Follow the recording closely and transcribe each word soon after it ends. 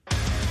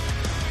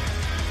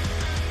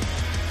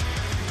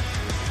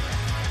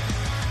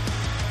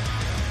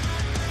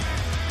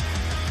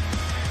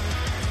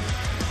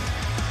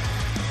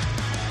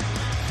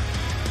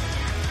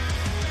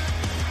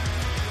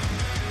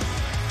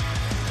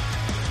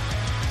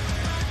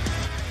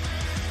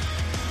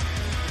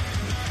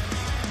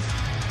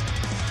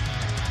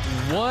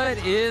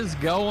What is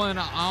going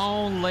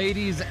on,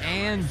 ladies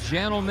and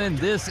gentlemen?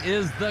 This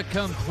is the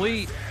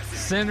Complete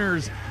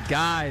Sinner's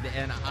Guide,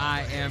 and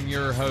I am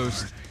your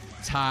host,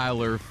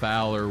 Tyler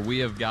Fowler. We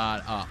have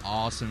got an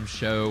awesome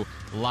show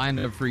lined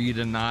up for you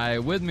tonight.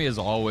 With me, as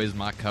always,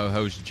 my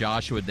co-host,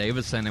 Joshua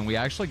Davison, and we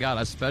actually got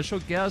a special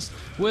guest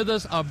with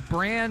us, a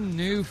brand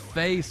new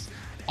face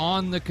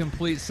on the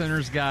Complete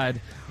Sinner's Guide,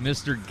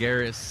 Mr.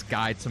 Gerritt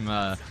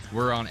Schuitema.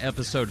 We're on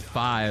episode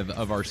 5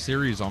 of our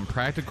series on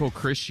practical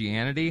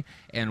Christianity,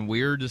 and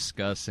we're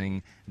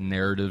discussing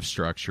narrative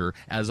structure.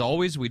 As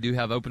always, we do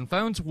have open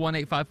phones.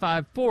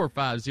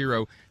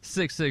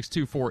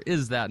 1-855-450-6624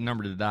 is that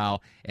number to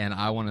dial, and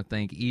I want to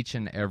thank each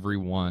and every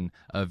one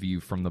of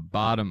you from the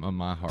bottom of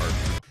my heart.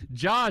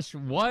 Josh,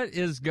 what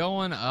is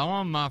going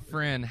on, my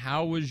friend?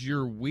 How was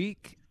your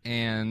week,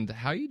 and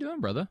how you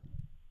doing, brother?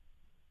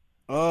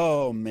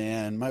 Oh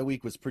man, my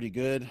week was pretty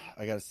good.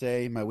 I gotta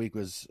say, my week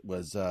was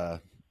I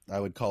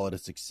would call it a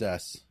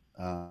success.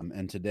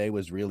 And today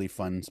was really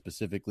fun,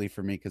 specifically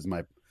for me because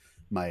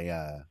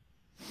the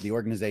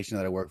organization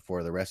that I work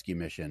for, the rescue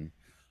mission,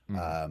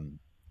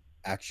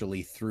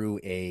 actually threw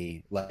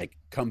a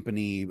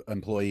company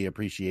employee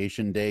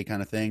appreciation day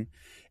kind of thing.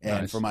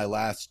 And Nice. for my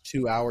last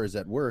 2 hours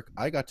at work,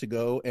 I got to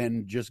go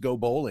and just go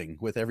bowling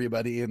with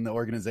everybody in the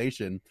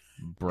organization.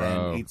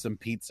 Bro. And eat some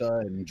pizza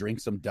and drink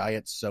some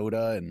diet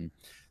soda and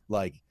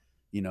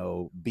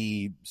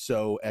be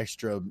so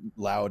extra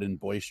loud and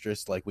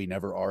boisterous like we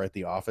never are at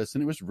the office.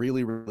 And it was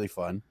really, really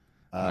fun.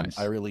 Nice.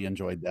 I really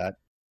enjoyed that.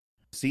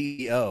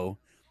 CEO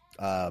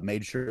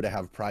made sure to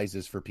have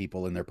prizes for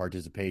people in their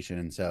participation.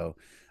 And so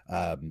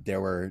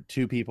there were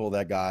 2 people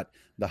that got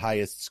the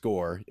highest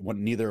score.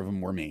 Neither of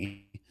them were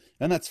me.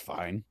 And that's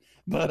fine.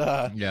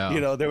 But,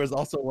 there was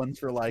also ones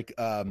for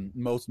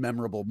most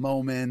memorable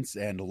moments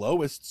and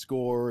lowest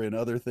score and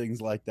other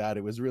things like that.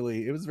 It was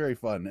very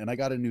fun. And I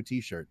got a new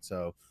t-shirt.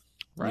 So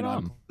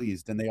I'm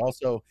pleased. And they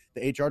also,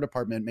 the HR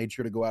department made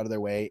sure to go out of their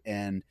way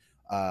and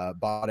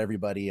bought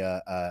everybody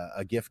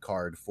a gift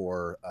card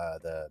for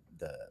the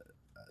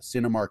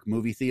Cinemark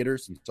movie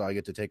theaters. And so I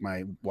get to take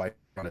my wife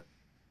on it.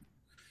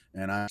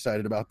 And I'm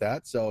excited about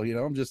that. So,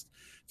 I'm just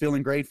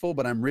feeling grateful,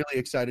 but I'm really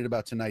excited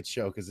about tonight's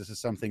show because this is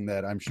something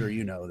that I'm sure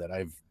you know that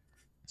I've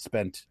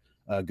spent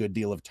a good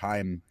deal of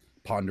time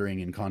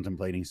pondering and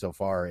contemplating so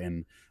far.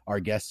 And our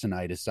guest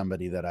tonight is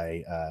somebody that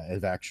I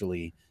have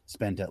actually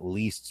spent at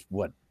least,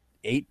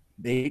 8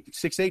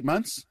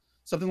 months,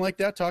 something like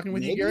that, talking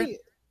with you, Gerritt?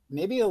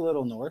 Maybe a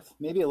little north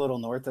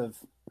of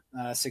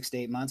 6 to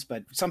 8 months,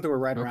 but something we're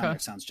right around there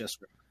sounds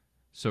just right.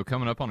 So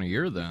coming up on a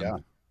year then. Yeah.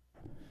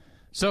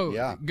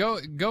 So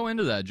go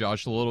into that,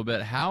 Josh, a little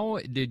bit. How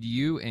did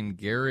you and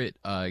Gerritt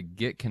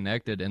get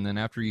connected? And then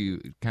after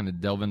you kind of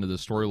delve into the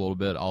story a little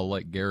bit, I'll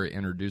let Gerritt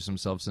introduce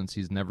himself since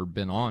he's never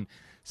been on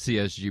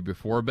CSG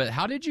before. But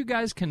how did you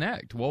guys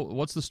connect? Well,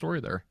 what's the story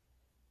there?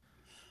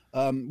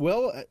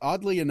 Well,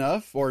 oddly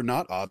enough, or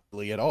not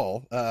oddly at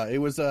all, it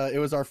was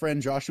our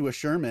friend Joshua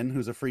Sherman,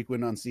 who's a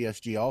frequent on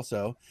CSG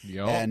also.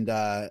 Yo. And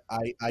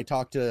I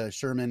talked to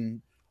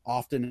Sherman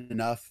often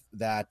enough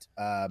that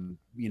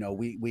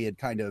we had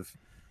kind of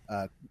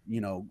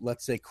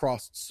let's say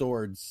crossed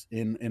swords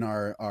in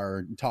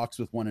our talks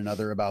with one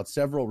another about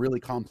several really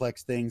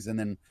complex things. And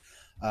then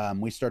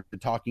we started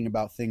talking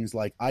about things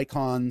like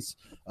icons,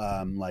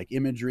 like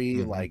imagery,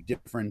 like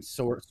different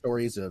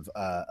stories of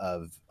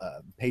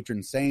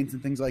patron saints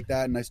and things like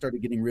that. And I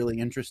started getting really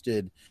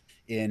interested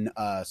in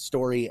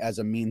story as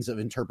a means of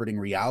interpreting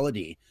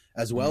reality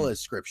as well as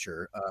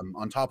scripture,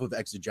 on top of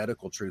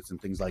exegetical truths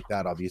and things like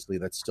that. Obviously,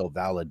 that's still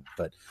valid,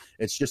 but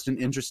it's just an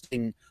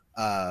interesting,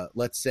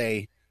 let's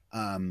say,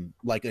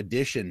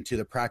 addition to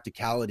the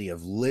practicality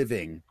of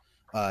living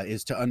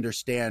is to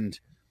understand,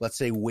 let's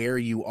say, where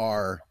you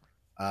are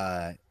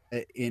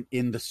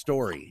in the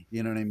story.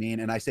 You know what I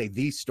mean? And I say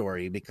the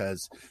story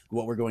because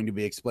what we're going to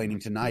be explaining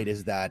tonight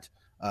is that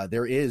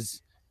there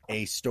is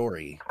a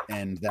story,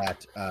 and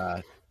that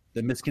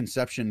the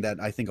misconception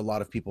that I think a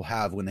lot of people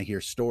have when they hear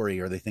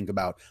story or they think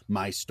about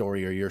my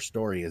story or your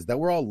story is that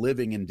we're all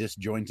living in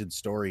disjointed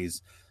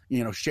stories,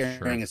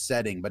 sharing a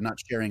setting, but not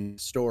sharing a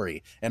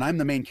story. And I'm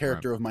the main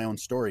character of my own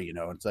story.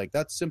 It's like,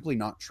 that's simply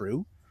not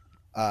true.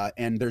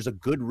 And there's a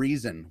good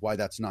reason why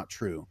that's not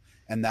true.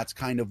 And that's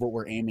kind of what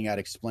we're aiming at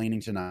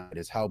explaining tonight,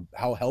 is how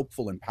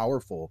helpful and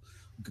powerful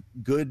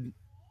good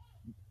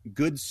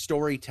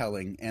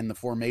storytelling and the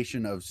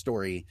formation of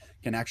story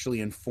can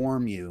actually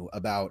inform you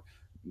about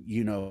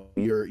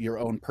your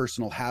own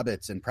personal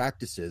habits and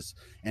practices,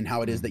 and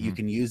how it is that you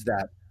can use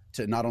that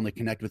to not only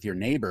connect with your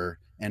neighbor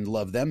and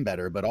love them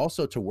better, but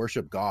also to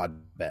worship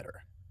God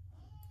better.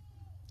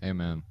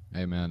 Amen.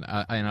 And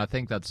I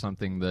think that's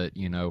something that,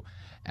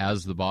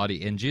 as the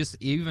body and just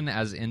even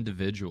as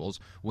individuals,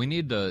 we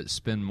need to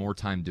spend more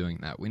time doing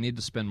that. We need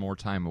to spend more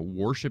time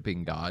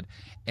worshiping God.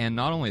 And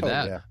not only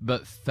that,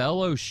 but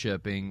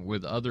fellowshipping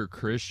with other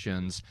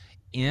Christians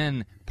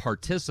in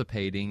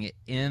participating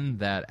in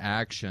that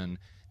action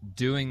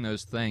doing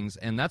those things.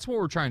 And that's what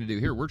we're trying to do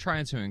here. We're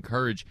trying to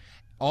encourage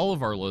all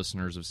of our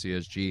listeners of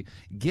CSG,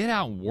 get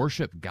out and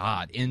worship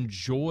God,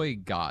 enjoy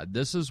God.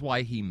 This is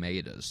why he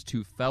made us,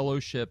 to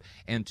fellowship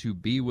and to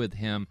be with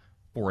him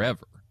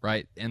forever,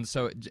 right? And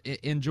so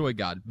enjoy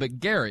God. But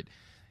Gerritt,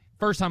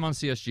 first time on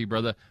CSG,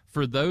 brother,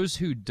 for those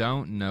who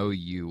don't know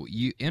you,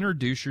 you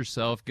introduce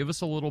yourself, give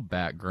us a little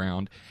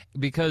background,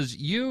 because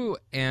you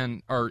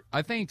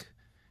I think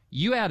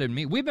you added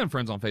me. We've been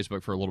friends on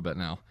Facebook for a little bit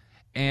now.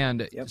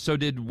 And so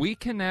did we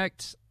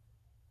connect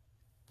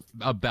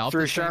about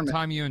through the same Sherman.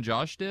 time you and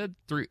Josh did?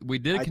 We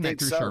did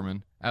connect through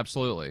Sherman.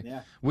 Absolutely.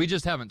 Yeah. We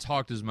just haven't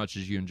talked as much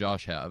as you and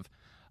Josh have,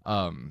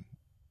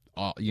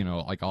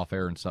 like off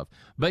air and stuff.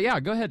 But yeah,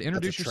 go ahead,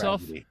 introduce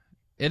yourself. Tragedy.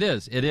 It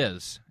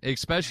is,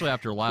 especially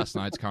after last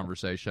night's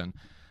conversation.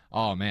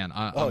 Oh man,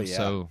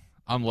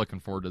 I'm looking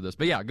forward to this.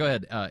 But yeah, go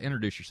ahead,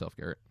 introduce yourself,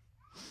 Gerritt.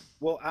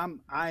 Well,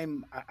 I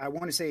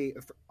want to say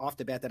off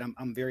the bat that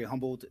I'm very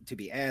humbled to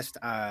be asked.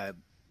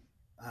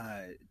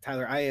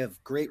 Tyler, I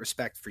have great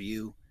respect for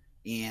you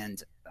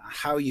and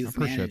how you've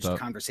managed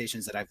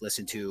conversations that I've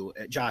listened to.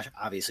 Josh,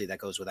 obviously, that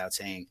goes without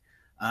saying.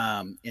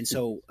 And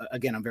so,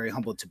 again, I'm very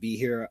humbled to be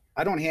here.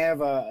 I don't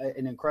have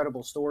an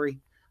incredible story.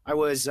 I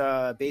was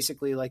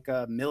basically like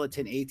a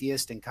militant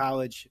atheist in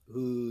college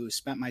who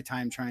spent my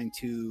time trying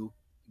to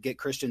get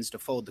Christians to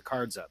fold the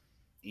cards up.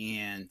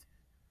 And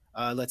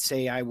let's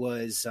say I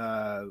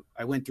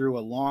went through a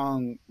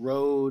long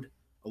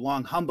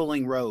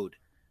humbling road,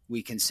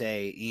 we can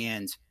say.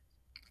 And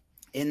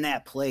in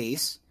that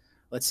place,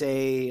 let's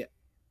say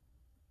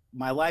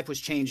my life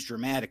was changed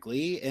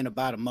dramatically in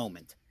about a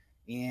moment.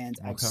 And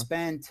I've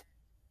spent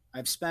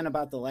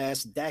about the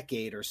last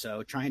decade or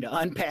so trying to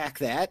unpack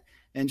that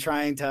and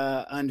trying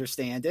to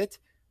understand it.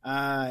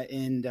 Obviously,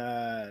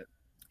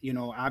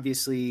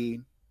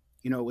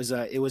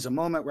 it was a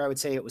moment where I would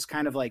say it was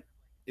kind of like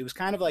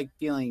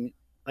feeling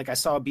like I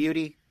saw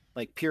beauty,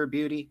 like pure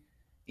beauty.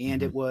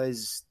 And it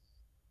was,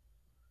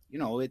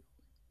 I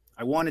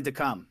wanted to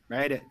come,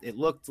 right? It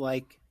looked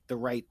like the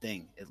right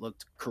thing. It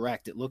looked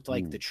correct. It looked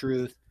like the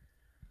truth.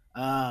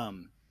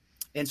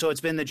 And so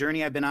it's been the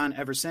journey I've been on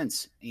ever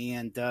since.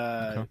 And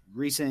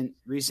recent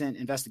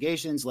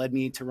investigations led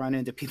me to run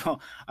into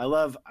people. I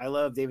love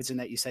Davidson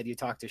that you said you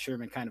talked to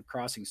Sherman kind of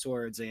crossing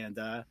swords. And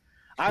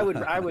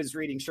I was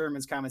reading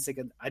Sherman's comments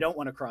thinking, I don't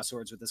want to cross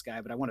swords with this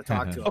guy, but I want to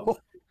talk to him.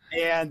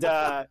 And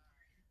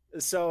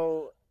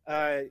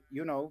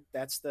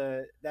that's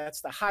the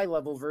high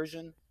level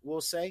version,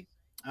 we'll say.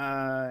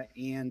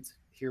 And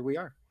here we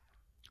are.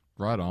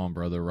 Right on,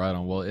 brother. Right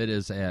on. Well, it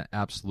is an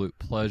absolute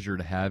pleasure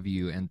to have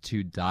you and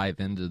to dive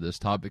into this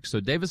topic.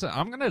 So, Davis,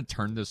 I'm going to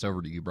turn this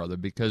over to you, brother,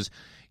 because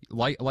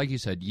like you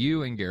said,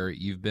 you and Gerritt,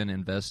 you've been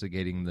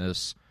investigating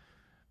this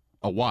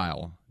a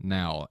while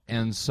now.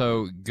 And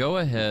so go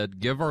ahead,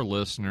 give our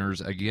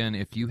listeners, again,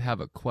 if you have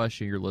a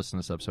question, you're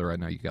listening to this episode right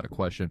now, you got a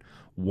question,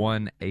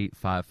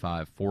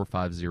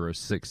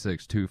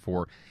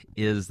 1-855-450-6624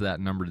 is that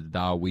number to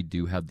dial. We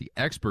do have the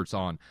experts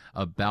on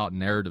about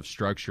narrative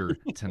structure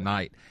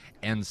tonight.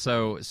 And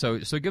so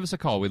give us a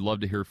call. We'd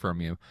love to hear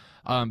from you.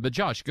 But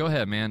Josh, go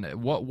ahead, man.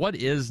 What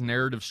is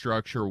narrative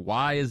structure?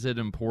 Why is it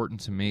important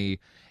to me?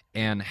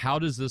 And how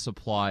does this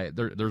apply?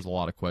 There's a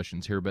lot of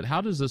questions here, but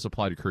how does this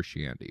apply to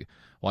Christianity?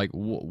 Like,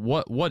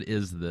 what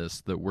is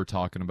this that we're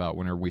talking about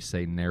whenever we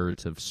say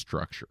narrative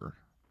structure?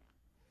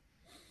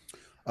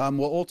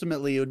 Well,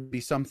 ultimately, it would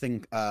be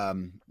something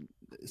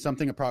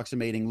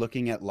approximating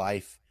looking at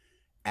life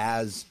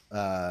as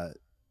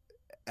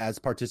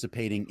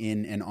participating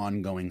in an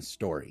ongoing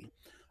story.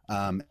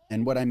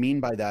 And what I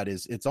mean by that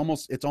is it's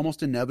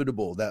almost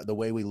inevitable that the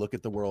way we look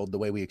at the world, the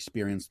way we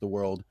experience the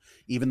world,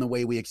 even the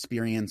way we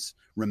experience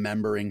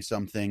remembering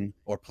something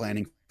or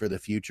planning for the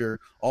future,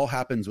 all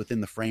happens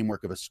within the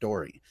framework of a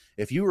story.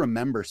 If you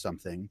remember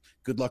something,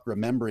 good luck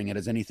remembering it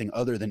as anything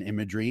other than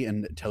imagery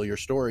and tell your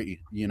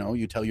story.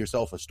 You tell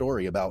yourself a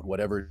story about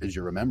whatever it is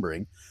you're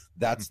remembering.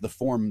 That's the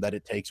form that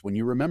it takes when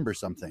you remember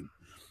something.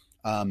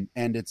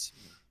 And it's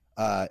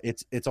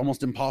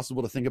almost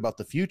impossible to think about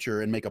the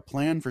future and make a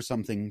plan for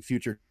something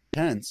future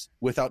tense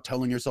without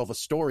telling yourself a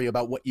story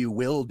about what you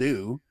will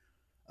do,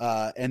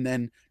 and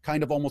then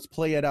kind of almost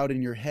play it out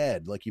in your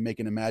head. Like you make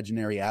an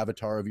imaginary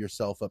avatar of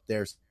yourself up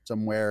there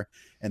somewhere,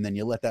 and then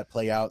you let that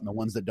play out. And the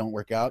ones that don't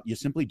work out, you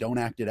simply don't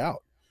act it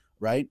out.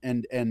 Right.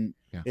 And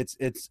yeah. It's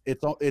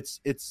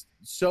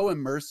so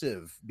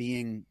immersive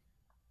being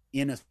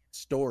in a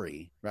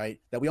story, right,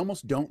 that we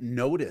almost don't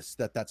notice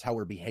that that's how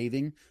we're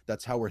behaving,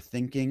 that's how we're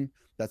thinking,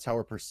 that's how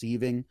we're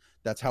perceiving,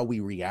 that's how we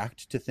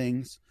react to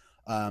things.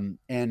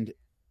 It's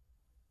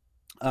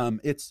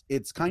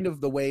kind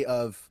of the way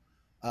of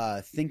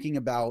thinking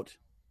about,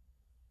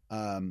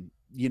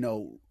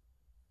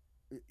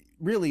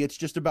 really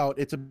it's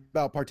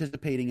about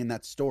participating in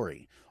that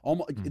story.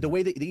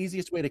 The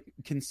easiest way to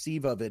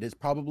conceive of it is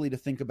probably to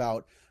think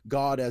about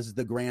God as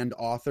the grand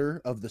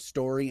author of the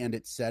story and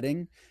its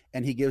setting,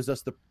 and he gives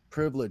us the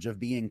privilege of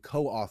being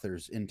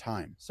co-authors in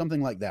time,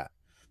 something like that.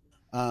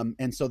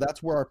 And so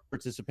that's where our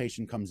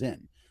participation comes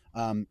in.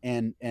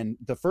 And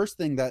the first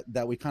thing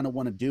that we kind of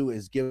want to do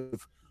is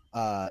give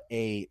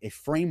a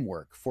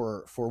framework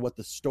for what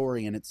the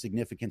story and its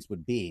significance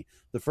would be.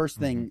 The first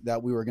thing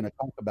that we were going to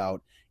talk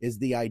about is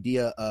the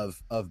idea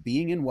of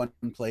being in one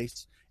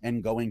place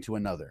and going to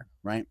another,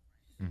 right?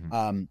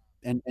 And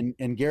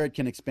Gerritt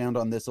can expound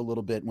on this a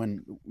little bit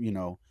when,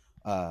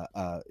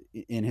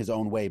 in his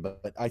own way.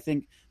 But I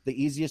think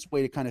the easiest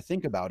way to kind of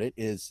think about it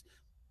is,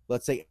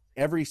 let's say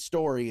every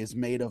story is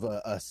made of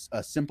a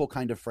simple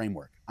kind of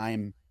framework.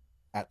 I'm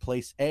at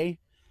place A,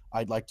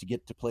 I'd like to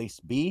get to place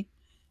B,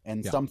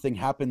 and something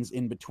happens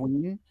in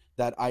between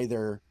that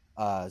either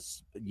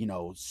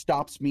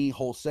stops me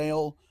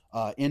wholesale,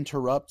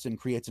 interrupts and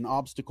creates an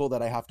obstacle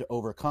that I have to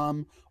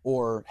overcome,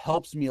 or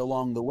helps me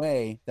along the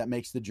way that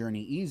makes the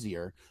journey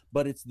easier.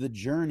 But it's the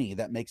journey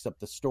that makes up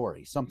the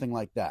story, something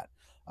like that.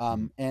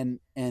 And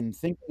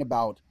thinking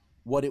about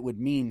what it would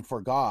mean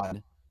for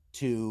God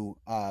to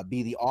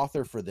be the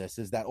author for this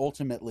is that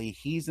ultimately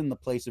he's in the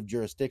place of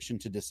jurisdiction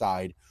to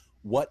decide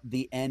what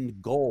the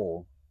end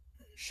goal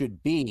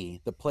should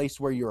be. The place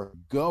where you're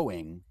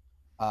going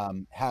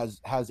has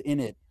in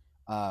it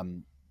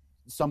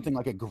something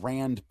like a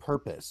grand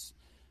purpose.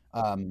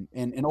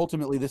 And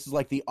ultimately this is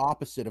like the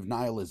opposite of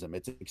nihilism.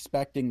 It's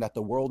expecting that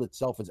the world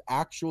itself is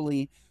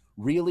actually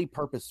really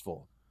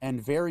purposeful and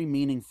very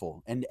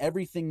meaningful, and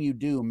everything you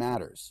do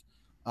matters.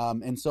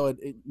 And so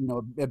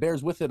it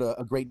bears with it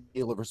a great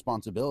deal of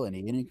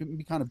responsibility, and it can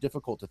be kind of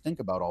difficult to think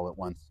about all at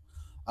once.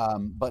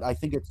 But I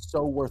think it's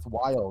so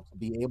worthwhile to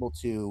be able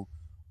to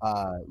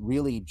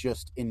really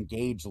just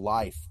engage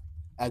life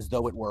as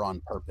though it were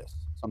on purpose,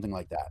 something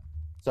like that.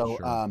 So,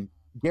 sure.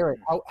 Gerritt,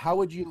 how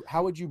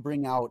would you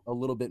bring out a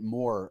little bit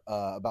more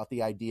about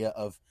the idea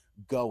of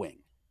going?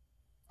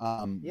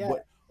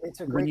 It's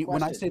a great question.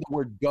 When I say the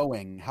word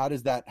going, how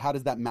does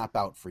that map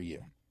out for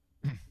you?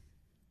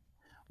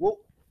 Well,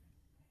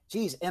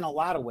 geez, in a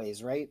lot of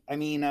ways, right? I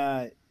mean,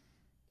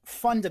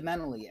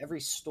 fundamentally,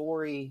 every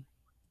story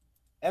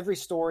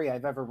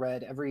I've ever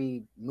read,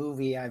 every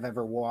movie I've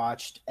ever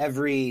watched,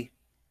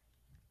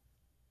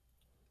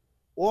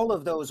 all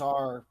of those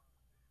are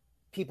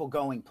people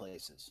going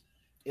places.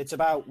 It's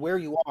about where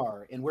you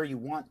are and where you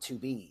want to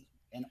be.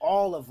 And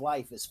all of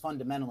life is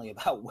fundamentally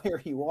about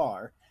where you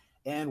are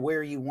and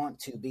where you want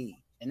to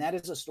be. And that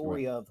is a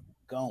story of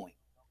going.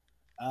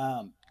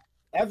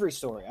 Every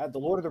story, The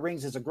Lord of the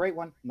Rings is a great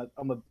one.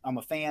 I'm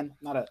a fan,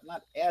 not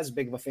as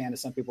big of a fan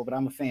as some people, but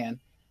I'm a fan.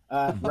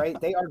 Right?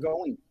 They are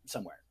going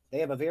somewhere. They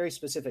have a very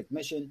specific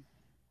mission,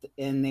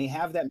 and they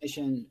have that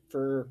mission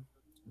for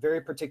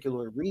very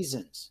particular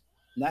reasons,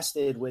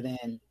 nested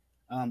within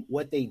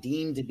what they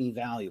deem to be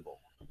valuable.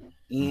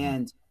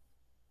 And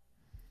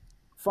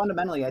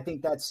fundamentally, I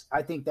think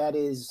that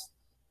is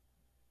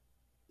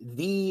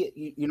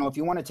if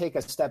you want to take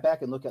a step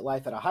back and look at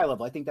life at a high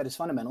level, I think that is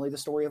fundamentally the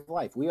story of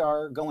life. We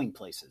are going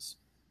places.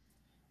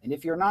 And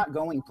if you're not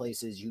going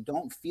places, you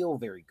don't feel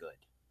very good.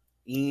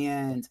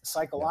 And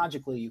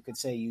psychologically, you could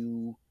say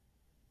you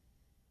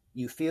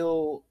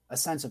feel a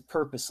sense of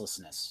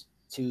purposelessness,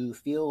 to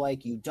feel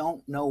like you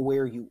don't know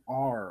where you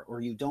are or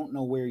you don't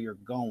know where you're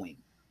going.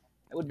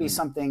 It would be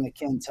something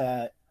akin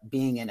to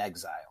being in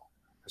exile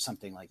or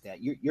something like that.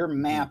 Your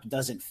map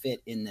doesn't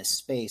fit in this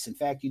space. In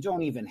fact, you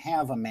don't even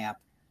have a map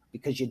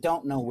because you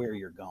don't know where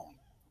you're going.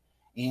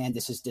 And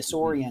this is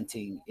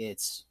disorienting.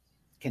 It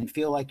can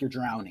feel like you're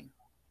drowning,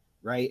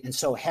 right? And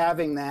so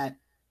having that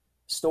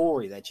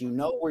story that you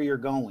know where you're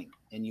going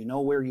and you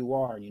know where you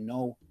are and you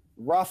know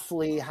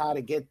roughly how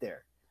to get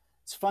there.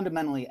 It's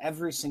fundamentally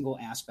every single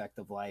aspect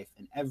of life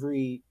and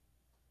every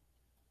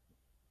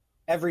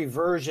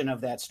version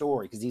of that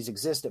story, because these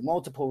exist at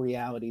multiple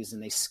realities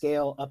and they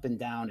scale up and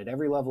down at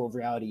every level of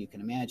reality you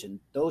can imagine.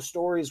 Those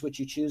stories which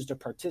you choose to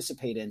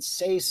participate in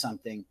say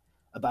something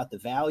about the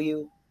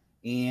value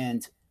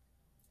and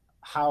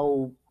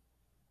how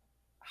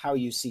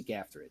you seek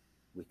after it,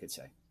 we could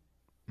say.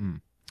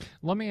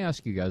 Let me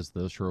ask you guys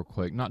this real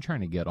quick, not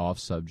trying to get off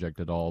subject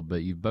at all,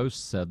 but you both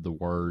said the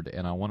word,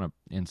 and I want to,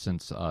 and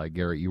since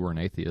Gerritt, you were an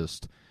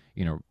atheist,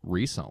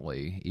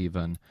 recently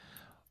even.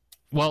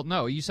 Well,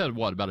 no, you said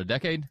what, about a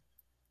decade?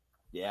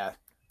 Yeah.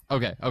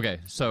 Okay.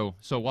 So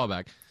a while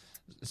back.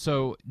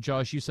 So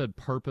Josh, you said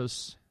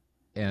purpose,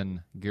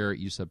 and Gerritt,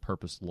 you said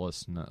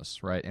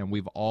purposelessness, right? And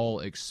we've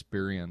all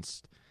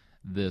experienced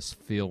this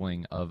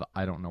feeling of,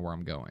 I don't know where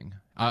I'm going.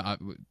 I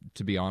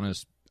to be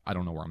honest, I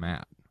don't know where I'm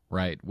at.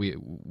 Right,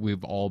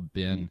 we've all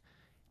been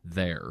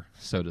there,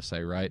 so to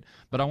say, right?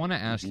 But I want to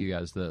ask you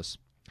guys this: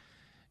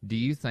 do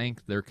you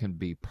think there can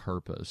be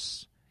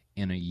purpose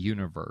in a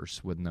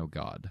universe with no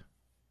God?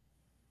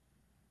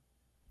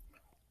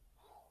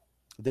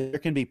 There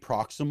can be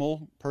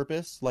proximal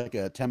purpose, like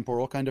a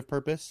temporal kind of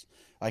purpose.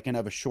 I can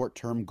have a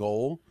short-term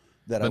goal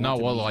that, but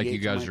not what like you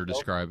guys are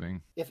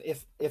describing.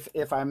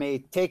 If I may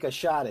take a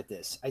shot at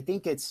this, I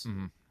think it's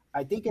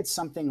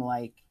something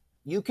like,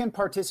 you can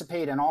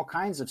participate in all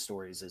kinds of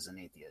stories as an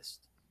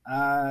atheist.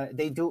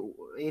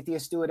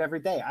 Atheists do it every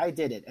day. I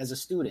did it as a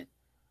student.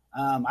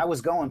 I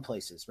was going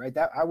places, right?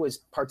 I was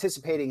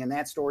participating in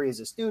that story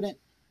as a student.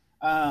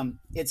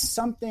 It's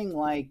something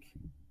like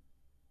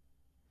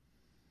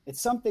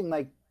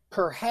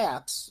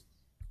perhaps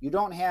you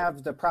don't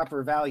have the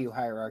proper value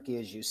hierarchy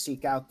as you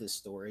seek out this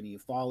story and you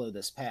follow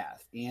this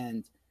path.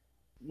 And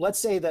let's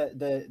say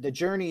the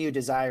journey you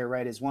desire,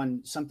 right, is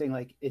something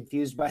like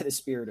infused by the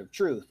spirit of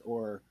truth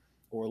or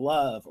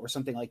love or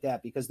something like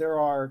that, because there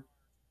are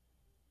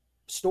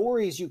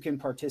stories you can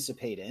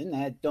participate in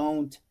that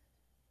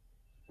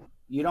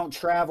you don't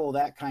travel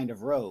that kind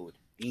of road.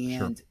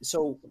 And sure.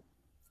 So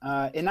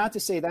and not to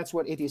say that's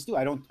what atheists do.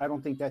 I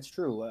don't think that's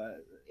true.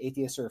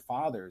 Atheists are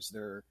fathers,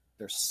 they're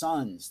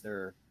sons,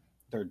 they're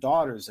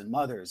daughters and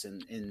mothers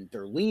and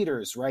they're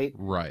leaders, right?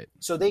 Right.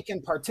 So they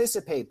can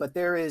participate, but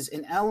there is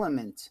an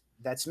element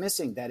that's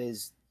missing that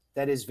is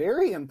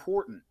very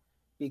important,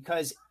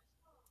 because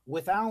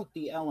without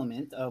the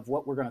element of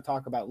what we're going to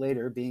talk about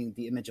later, being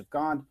the image of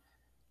God,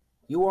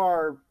 you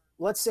are,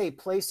 let's say,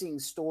 placing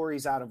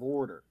stories out of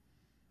order.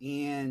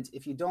 And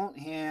if you don't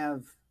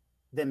have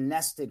them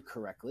nested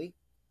correctly,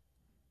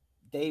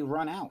 they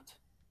run out.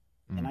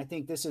 And I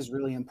think this is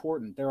really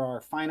important. There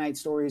are finite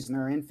stories and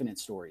there are infinite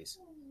stories.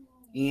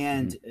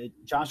 And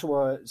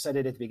Joshua said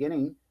it at the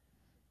beginning,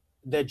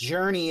 the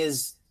journey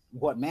is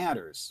what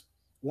matters.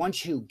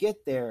 Once you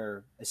get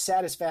there,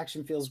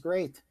 satisfaction feels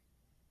great.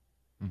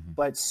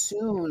 But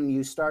soon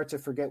you start to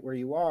forget where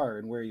you are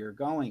and where you're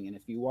going. And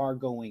if you are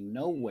going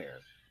nowhere,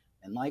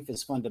 and life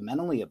is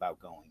fundamentally about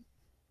going,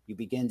 you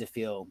begin to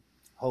feel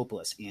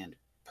hopeless and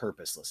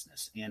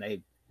purposelessness.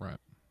 And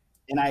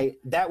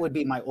that would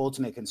be my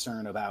ultimate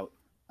concern about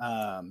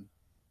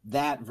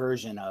that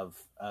version of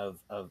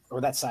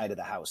or that side of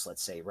the house,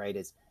 let's say, right?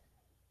 Is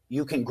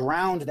you can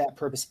ground that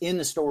purpose in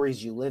the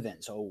stories you live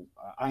in. So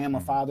I am a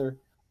father,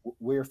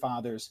 we're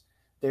fathers.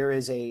 There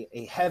is a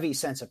heavy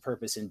sense of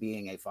purpose in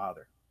being a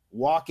father,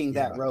 walking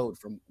that road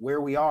from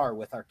where we are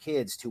with our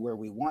kids to where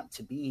we want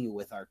to be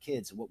with our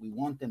kids and what we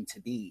want them to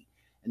be.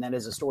 And that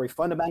is a story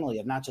fundamentally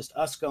of not just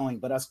us going,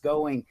 but us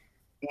going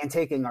and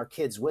taking our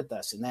kids with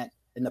us. And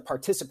the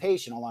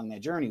participation along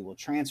that journey will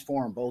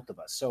transform both of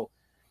us. So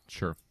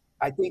sure,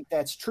 I think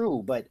that's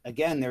true. But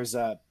again, there's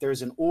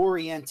an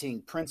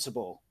orienting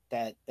principle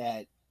that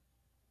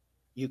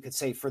you could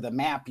say for the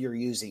map you're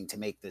using to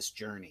make this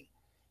journey.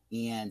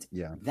 And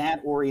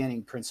that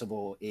orienting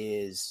principle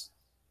is,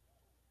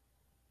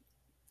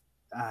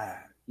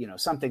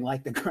 something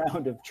like the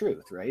ground of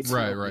truth, right?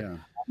 So, right.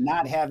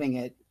 Not having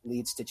it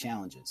leads to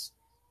challenges.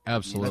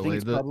 Absolutely. I think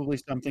it's probably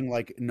something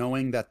like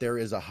knowing that there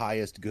is a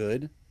highest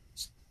good,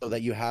 so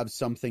that you have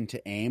something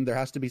to aim. There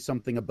has to be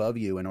something above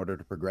you in order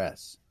to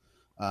progress.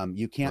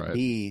 You can't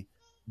be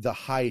the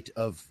height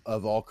of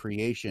all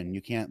creation.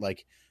 You can't,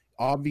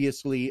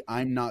 obviously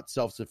I'm not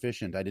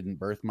self-sufficient. I didn't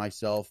birth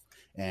myself,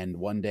 and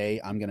one day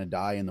I'm going to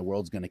die and the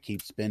world's going to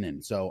keep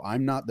spinning. So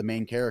I'm not the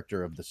main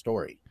character of the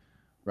story,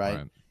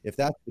 right? If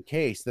that's the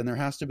case, then there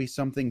has to be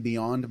something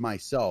beyond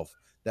myself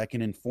that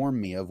can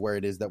inform me of where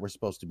it is that we're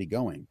supposed to be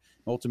going.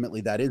 Ultimately,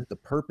 that is the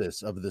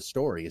purpose of the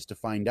story, is to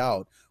find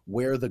out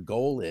where the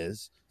goal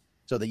is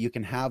so that you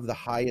can have the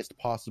highest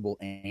possible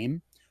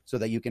aim, so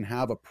that you can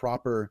have a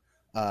proper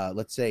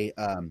let's say,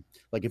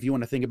 if you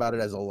want to think about it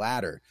as a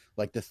ladder,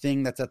 like the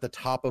thing that's at the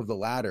top of the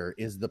ladder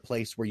is the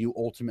place where you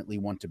ultimately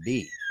want to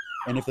be.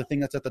 And if the thing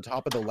that's at the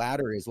top of the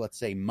ladder is, let's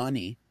say,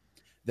 money,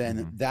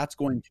 then that's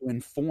going to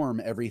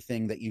inform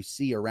everything that you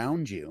see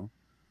around you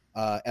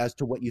as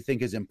to what you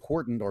think is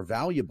important or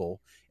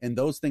valuable. And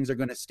those things are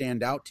going to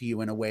stand out to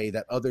you in a way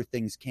that other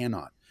things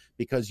cannot,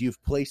 because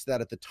you've placed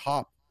that at the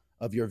top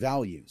of your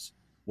values.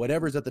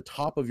 Whatever's at the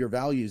top of your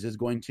values is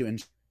going to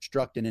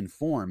instruct and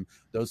inform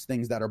those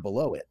things that are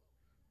below it,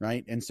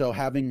 right? And so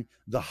having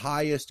the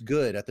highest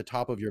good at the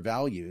top of your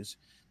values,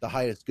 the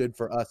highest good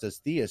for us as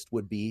theists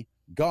would be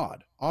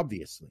God,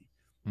 obviously,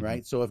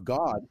 right? So if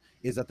God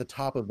is at the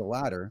top of the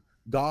ladder,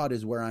 God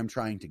is where I'm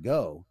trying to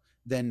go,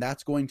 then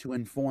that's going to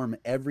inform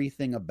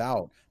everything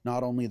about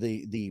not only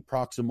the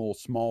proximal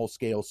small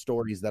scale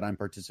stories that I'm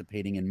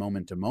participating in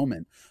moment to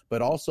moment,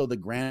 but also the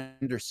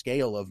grander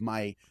scale of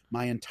my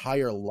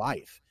entire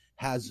life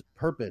has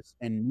purpose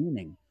and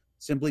meaning,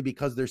 simply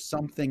because there's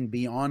something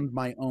beyond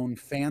my own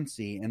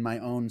fancy and my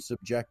own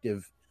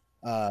subjective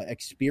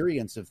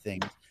experience of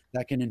things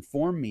that can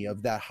inform me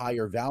of that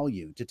higher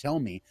value, to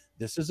tell me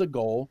this is a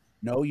goal.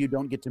 No, you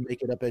don't get to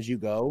make it up as you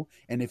go.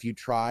 And if you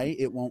try,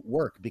 it won't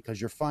work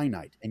because you're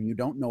finite and you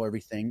don't know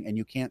everything and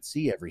you can't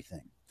see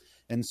everything.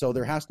 And so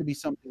there has to be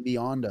something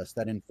beyond us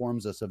that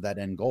informs us of that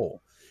end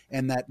goal.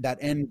 And that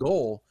end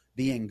goal,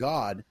 being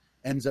God,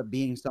 ends up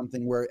being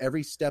something where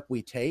every step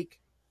we take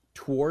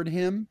toward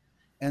him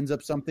ends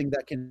up something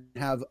that can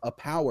have a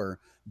power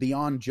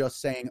beyond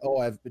just saying, oh,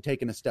 I've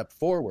taken a step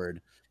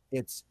forward.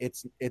 It's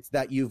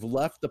that you've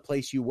left the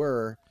place you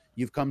were,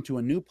 you've come to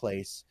a new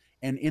place,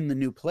 and in the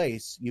new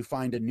place you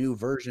find a new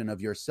version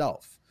of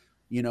yourself,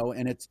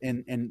 and it's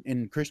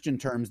in Christian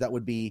terms that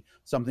would be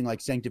something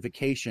like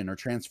sanctification or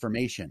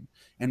transformation.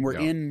 And we're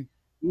in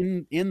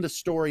the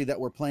story that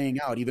we're playing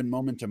out, even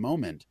moment to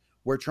moment,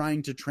 we're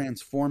trying to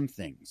transform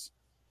things.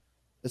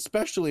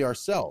 especially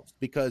ourselves,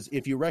 because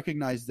if you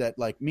recognize that,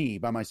 like me,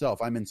 by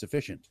myself, I'm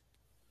insufficient.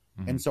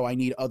 And so I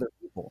need other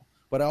people,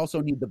 but I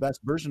also need the best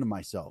version of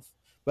myself.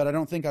 But I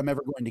don't think I'm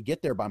ever going to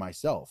get there by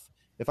myself.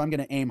 If I'm going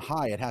to aim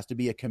high, it has to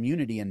be a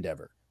community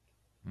endeavor.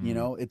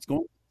 It's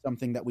going to be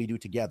something that we do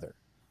together.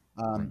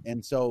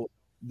 And so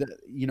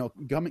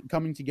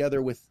coming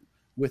together with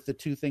the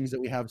two things that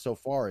we have so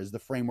far is the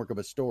framework of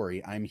a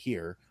story. I'm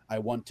here. I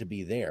want to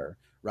be there.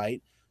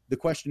 Right. The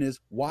question is,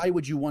 why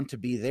would you want to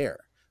be there?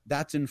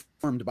 That's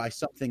informed by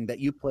something that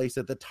you place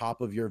at the top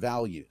of your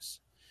values.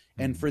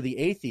 And for the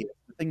atheist,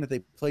 the thing that they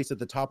place at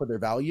the top of their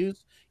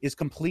values is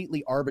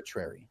completely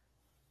arbitrary.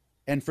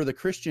 And for the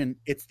Christian,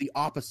 it's the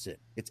opposite.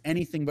 It's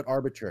anything but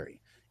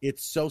arbitrary.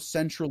 It's so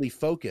centrally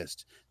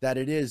focused that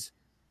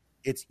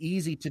it's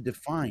easy to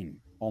define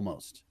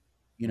almost,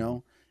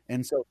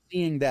 And so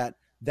seeing that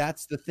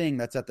that's the thing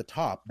that's at the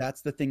top,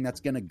 that's the thing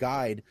that's going to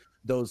guide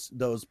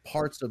those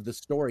parts of the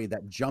story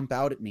that jump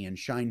out at me and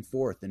shine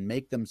forth and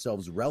make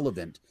themselves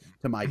relevant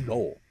to my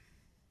goal.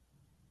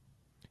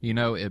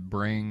 It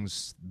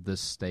brings the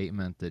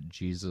statement that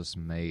Jesus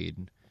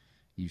made,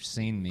 "You've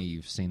seen me,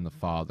 you've seen the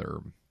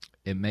Father."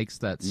 It makes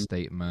that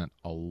statement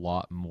a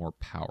lot more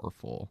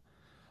powerful,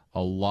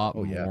 a lot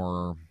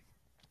more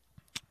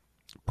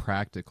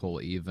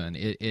practical even.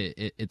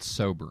 It's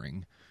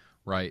sobering,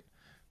 right?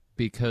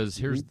 Because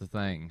here's the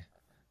thing.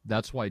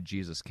 That's why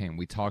Jesus came.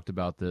 We talked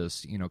about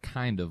this,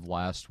 kind of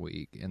last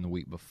week and the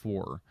week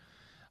before,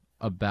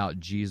 about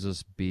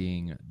Jesus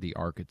being the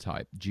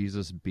archetype,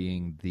 Jesus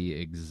being the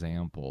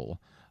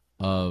example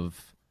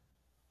of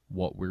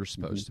what we're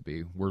supposed to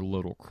be. We're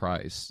little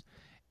Christ.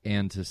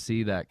 And to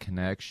see that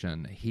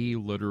connection, he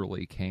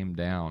literally came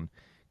down,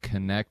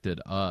 connected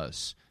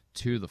us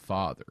to the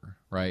Father,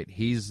 right?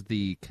 He's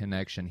the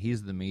connection.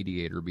 He's the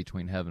mediator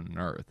between heaven and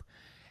earth.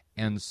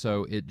 And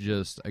so it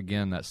just,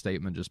 again, that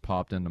statement just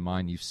popped into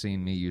mind. You've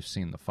seen me, you've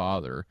seen the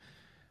Father.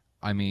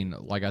 I mean,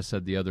 like I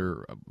said, it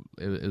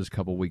was a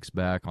couple weeks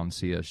back on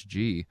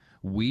CSG,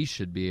 we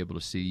should be able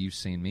to see, you've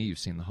seen me, you've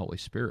seen the Holy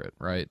Spirit,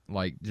 right?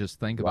 Like, just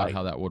think about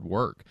how that would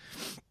work.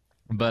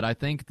 But I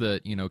think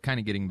that, kind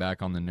of getting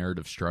back on the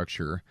narrative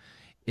structure,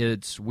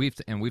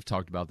 we've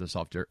talked about this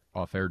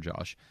off air,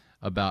 Josh,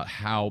 about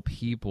how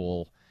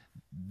people,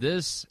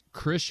 this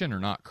Christian or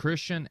not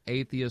Christian,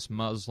 atheist,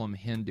 Muslim,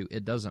 Hindu,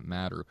 it doesn't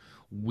matter.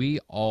 We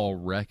all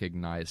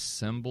recognize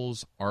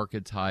symbols,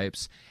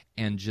 archetypes,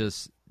 and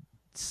just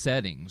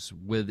settings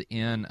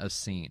within a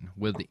scene,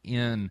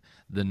 within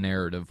the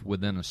narrative,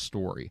 within a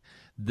story.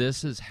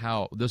 This is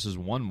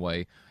one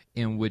way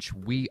in which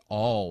we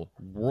all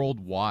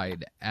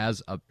worldwide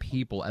as a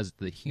people, as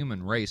the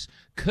human race,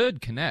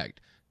 could connect,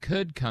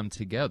 could come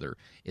together,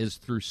 is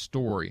through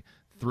story,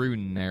 through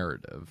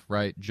narrative,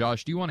 right?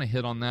 Josh, do you want to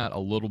hit on that a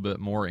little bit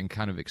more and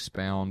kind of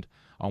expound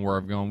on where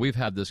I'm going? We've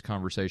had this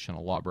conversation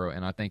a lot, bro,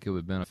 and I think it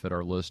would benefit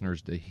our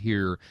listeners to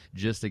hear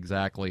just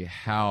exactly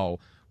how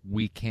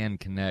we can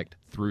connect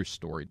through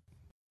story.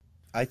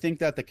 I think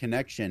that the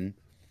connection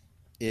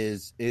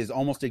is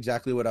almost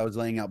exactly what I was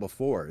laying out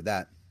before,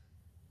 that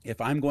if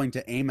I'm going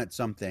to aim at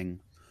something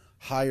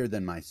higher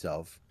than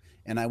myself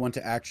and I want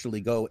to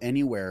actually go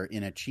anywhere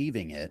in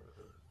achieving it,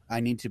 I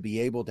need to be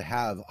able to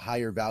have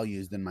higher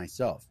values than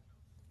myself.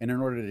 And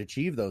in order to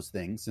achieve those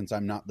things, since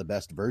I'm not the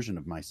best version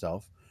of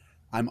myself,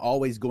 I'm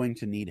always going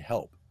to need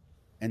help.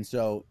 And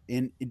so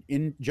in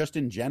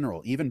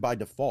general, even by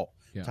default,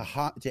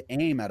 to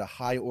aim at a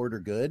high order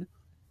good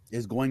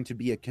is going to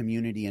be a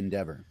community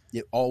endeavor.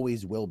 It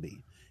always will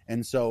be.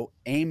 And so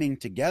aiming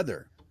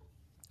together,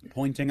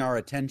 pointing our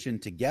attention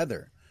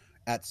together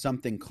at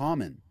something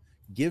common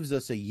gives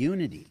us a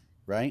unity,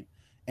 right?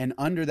 And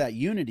under that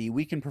unity,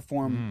 we can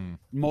perform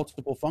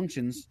multiple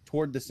functions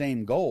toward the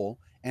same goal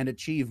and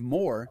achieve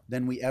more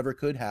than we ever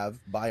could have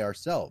by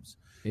ourselves.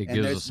 It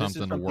gives us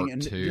something to work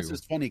to. This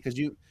is funny because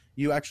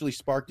you actually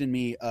sparked in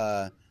me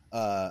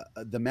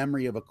the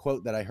memory of a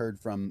quote that I heard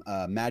from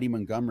Maddie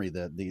Montgomery,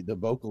 the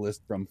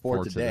vocalist from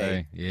For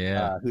Today,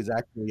 who's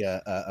actually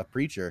a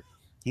preacher.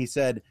 He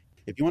said,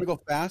 "If you want to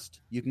go fast,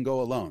 you can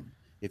go alone.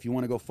 If you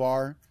want to go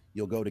far,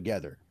 you'll go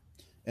together."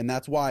 And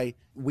that's why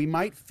we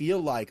might feel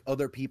like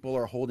other people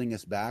are holding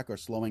us back or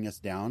slowing us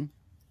down,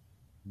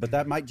 but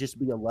that might just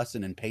be a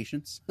lesson in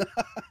patience.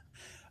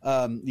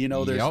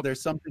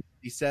 There's something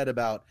to be said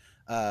about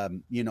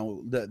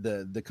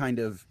the kind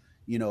of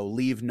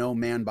leave no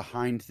man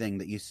behind thing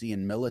that you see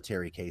in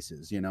military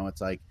cases.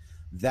 It's like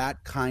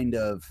that kind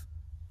of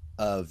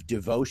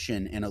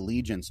devotion and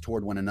allegiance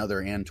toward one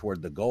another and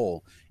toward the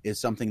goal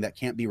is something that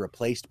can't be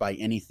replaced by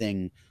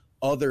anything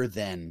other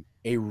than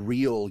a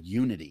real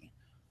unity.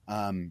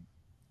 I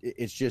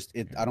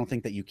don't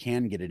think that you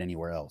can get it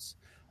anywhere else.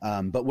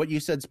 But what you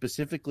said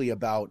specifically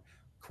about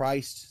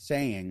Christ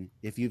saying,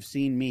 "If you've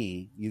seen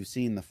me, you've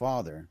seen the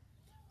Father,"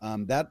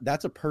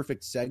 that's a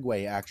perfect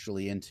segue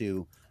actually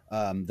into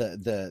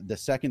the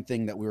second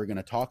thing that we were going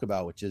to talk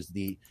about, which is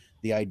the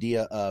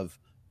idea of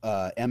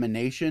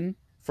emanation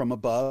from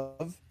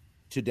above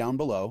to down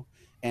below,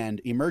 and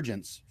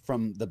emergence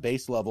from the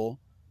base level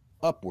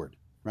upward,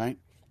 right?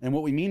 And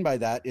what we mean by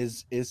that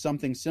is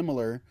something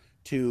similar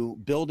to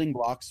building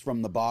blocks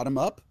from the bottom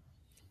up,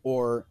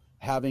 or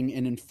having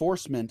an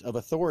enforcement of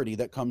authority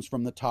that comes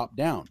from the top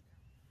down.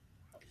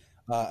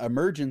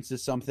 Emergence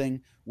is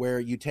something where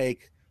you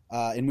take,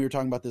 and we were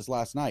talking about this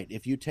last night,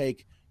 if you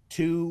take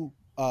two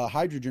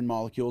hydrogen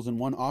molecules and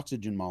one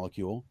oxygen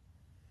molecule,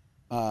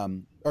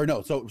 one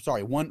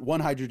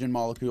hydrogen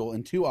molecule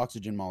and two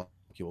oxygen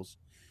molecules,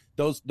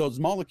 those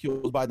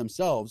molecules by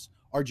themselves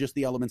are just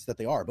the elements that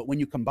they are. But when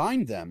you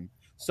combine them,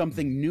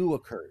 something new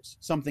occurs,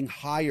 something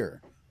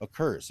higher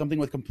occurs, something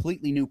with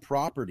completely new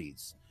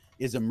properties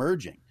is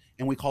emerging,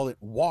 and we call it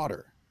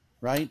water,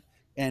 right?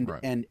 And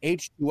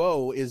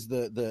H2O is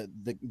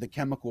the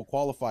chemical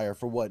qualifier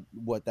for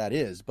what that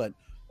is. But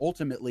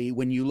ultimately,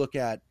 when you look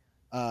at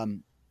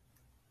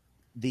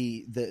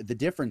the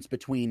difference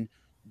between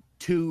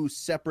two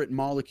separate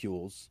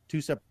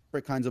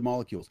kinds of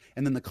molecules,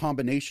 and then the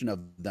combination of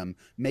them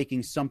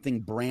making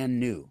something brand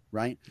new,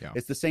 right? Yeah.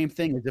 It's the same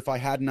thing as if I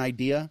had an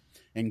idea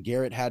and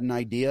Gerritt had an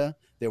idea.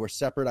 They were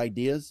separate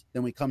ideas.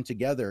 Then we come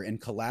together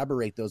and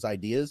collaborate those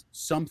ideas.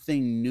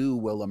 Something new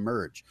will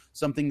emerge,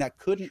 something that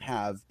couldn't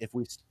have if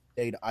we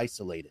stayed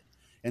isolated.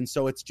 And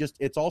so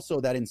it's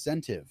also that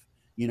incentive,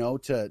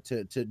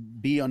 to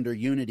be under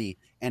unity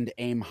and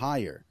aim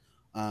higher.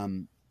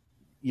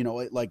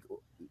 Like,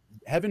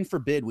 heaven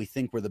forbid we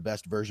think we're the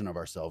best version of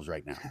ourselves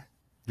right now.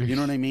 You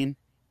know what I mean?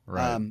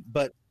 Right.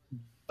 But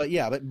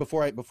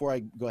before I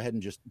go ahead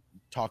and just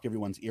talk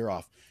everyone's ear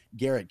off,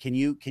 Gerritt, can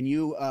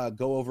you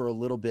go over a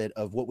little bit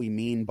of what we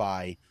mean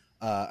by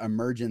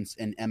emergence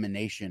and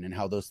emanation, and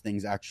how those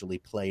things actually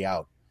play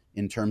out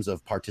in terms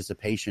of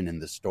participation in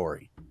this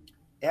story?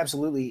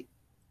 Absolutely.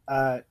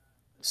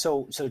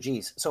 So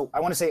I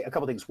want to say a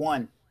couple things.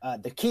 One,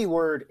 the key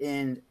word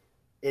in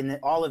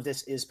all of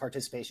this is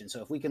participation.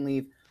 So if we can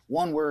leave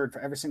one word for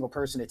every single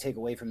person to take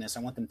away from this, I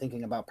want them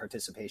thinking about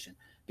participation.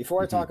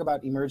 Before I talk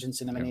about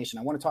emergence and emanation,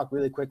 I want to talk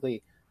really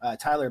quickly,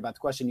 Tyler, about the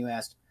question you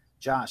asked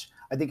Josh.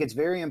 I think it's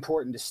very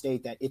important to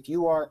state that if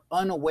you are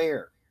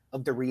unaware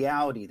of the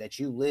reality that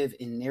you live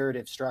in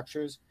narrative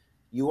structures,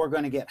 you are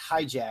going to get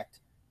hijacked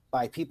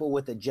by people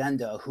with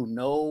agenda who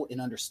know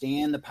and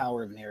understand the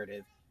power of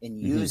narrative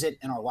and use it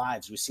in our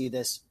lives. We see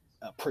this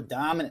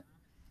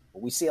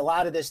we see a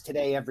lot of this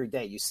today, every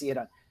day. You see it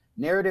on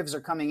narratives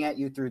are coming at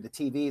you through the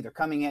TV. They're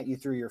coming at you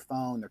through your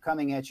phone. They're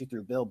coming at you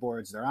through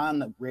billboards. They're on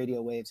the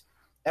radio waves.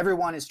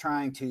 Everyone is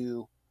trying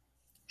to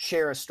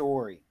share a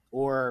story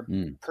or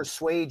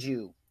persuade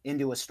you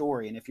into a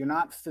story. And if you're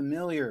not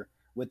familiar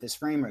with this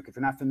framework, if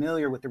you're not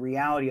familiar with the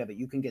reality of it,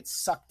 you can get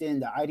sucked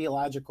into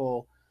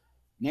ideological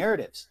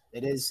narratives.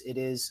 It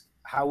is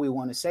how we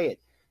want to say it.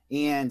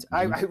 And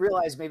I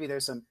realize maybe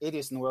there's some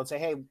idiots in the world say,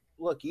 hey,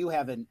 look, you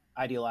have an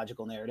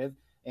ideological narrative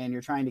and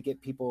you're trying to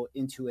get people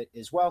into it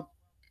as well.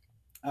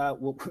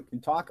 We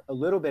can talk a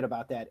little bit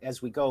about that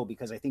as we go,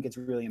 because I think it's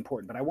really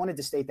important. But I wanted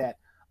to state that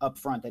up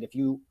front, that if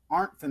you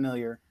aren't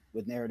familiar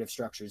with narrative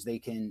structures, they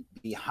can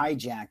be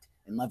hijacked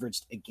and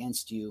leveraged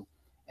against you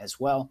as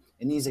well.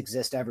 And these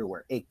exist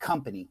everywhere. A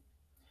company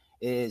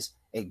is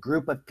a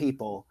group of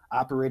people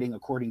operating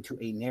according to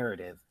a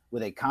narrative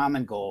with a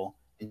common goal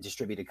and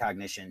distributed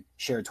cognition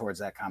shared towards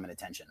that common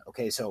attention.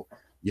 Okay, so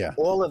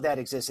all of that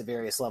exists at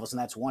various levels,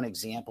 and that's one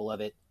example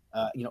of it.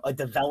 A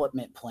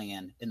development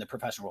plan in the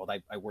professional world.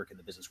 I work in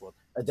the business world.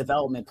 A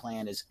development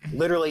plan is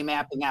literally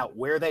mapping out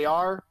where they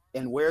are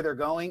and where they're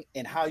going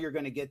and how you're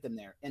going to get them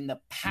there. And the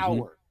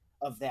power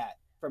of that,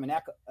 from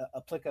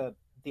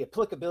the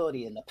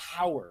applicability and the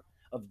power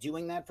of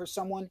doing that for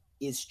someone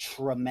is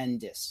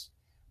tremendous.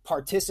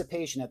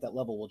 Participation at that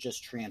level will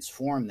just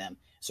transform them.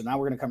 So now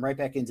we're going to come right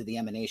back into the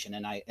emanation.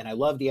 And I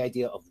love the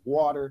idea of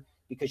water,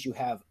 because you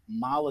have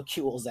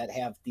molecules that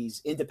have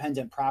these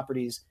independent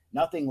properties,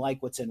 nothing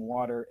like what's in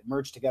water.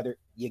 Merge together,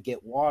 you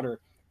get water.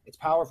 It's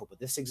powerful, but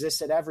this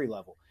exists at every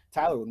level.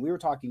 Tyler, when we were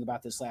talking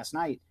about this last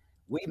night,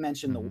 we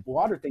mentioned the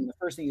water thing. The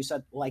first thing you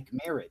said, like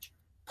marriage.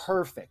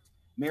 Perfect.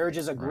 Marriage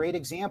is a great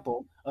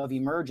example of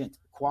emergent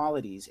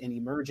qualities and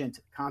emergent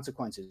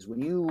consequences.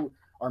 When you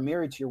are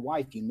married to your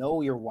wife, you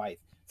know your wife.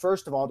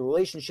 First of all, the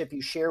relationship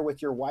you share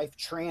with your wife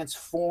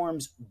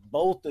transforms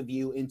both of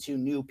you into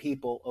new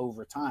people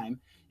over time.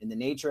 And the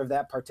nature of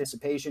that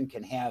participation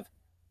can have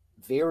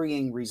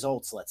varying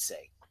results, let's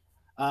say.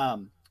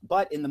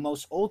 But in the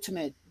most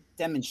ultimate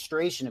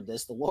demonstration of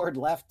this, the Lord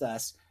left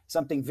us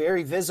something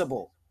very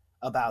visible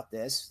about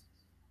this.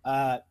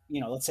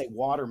 Let's say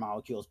water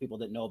molecules. People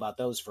didn't know about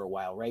those for a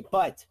while, right?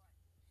 But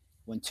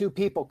when two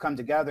people come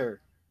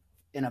together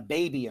and a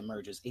baby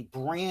emerges, a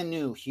brand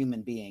new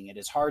human being, it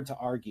is hard to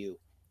argue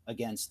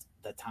against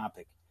the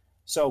topic.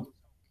 So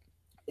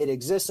it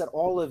exists at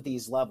all of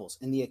these levels,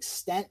 and the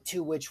extent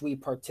to which we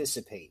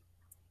participate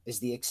is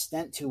the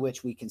extent to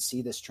which we can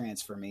see this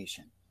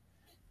transformation.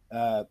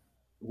 We're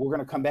going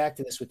to come back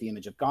to this with the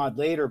image of God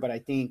later, but I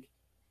think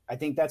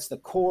that's the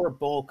core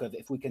bulk of,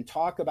 if we can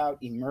talk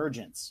about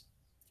emergence,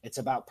 it's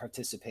about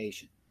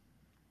participation.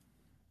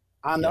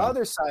 On the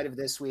other side of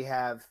this, we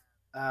have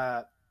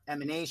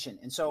emanation.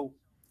 And so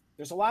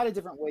there's a lot of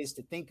different ways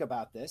to think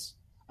about this.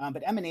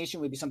 But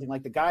emanation would be something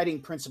like the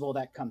guiding principle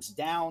that comes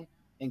down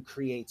and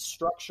creates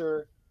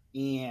structure.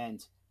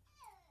 And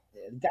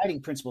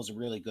guiding principle is a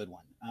really good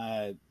one.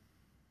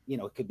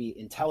 It could be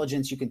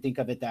intelligence. You can think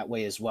of it that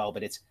way as well.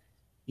 But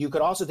you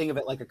could also think of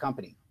it like a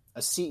company. A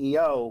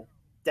CEO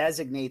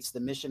designates the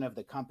mission of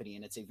the company,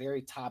 and it's a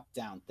very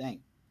top-down thing.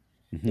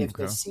 Mm-hmm. If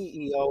the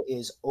CEO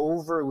is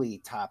overly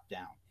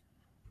top-down,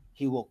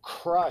 he will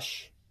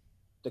crush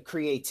the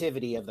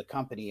creativity of the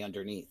company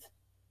underneath,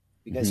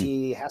 because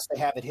he has to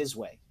have it his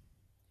way,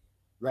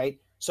 right?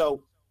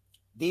 So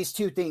these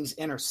two things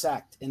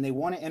intersect, and they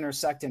want to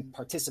intersect and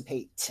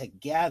participate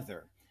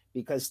together,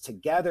 because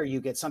together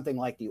you get something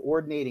like the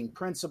ordinating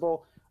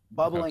principle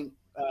bubbling,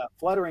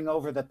 fluttering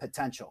over the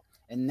potential.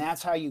 And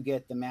that's how you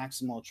get the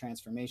maximal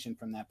transformation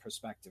from that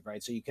perspective,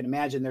 right? So you can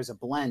imagine there's a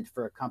blend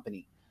for a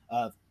company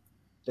of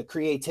the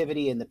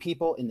creativity in the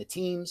people, in the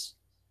teams,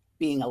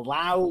 being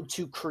allowed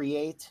to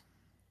create,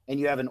 and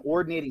you have an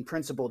ordinating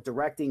principle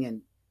directing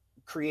and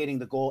creating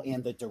the goal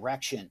and the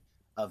direction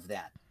of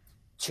that.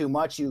 Too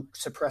much, you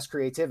suppress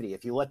creativity.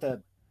 If you let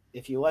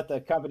the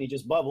company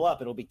just bubble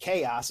up, it'll be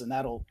chaos, and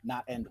that'll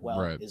not end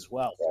well as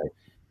well. Right.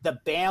 The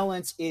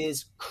balance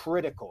is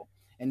critical.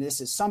 And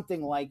this is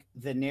something like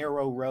the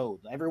narrow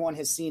road. Everyone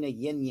has seen a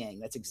yin yang.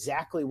 That's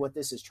exactly what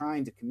this is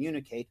trying to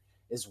communicate,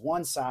 is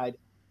one side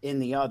in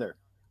the other.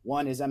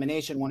 One is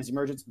emanation, one is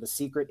emergence. The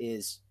secret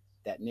is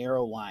that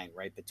narrow line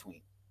right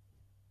between.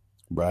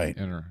 Right.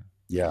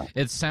 Yeah.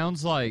 It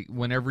sounds like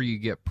whenever you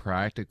get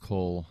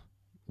practical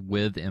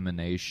with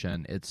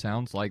emanation, it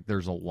sounds like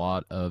there's a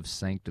lot of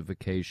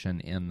sanctification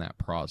in that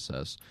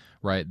process,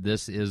 right?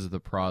 This is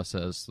the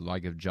process,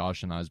 like if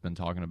Josh and I have been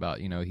talking about,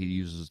 he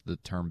uses the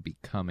term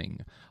becoming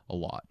a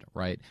lot,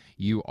 right?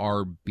 You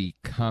are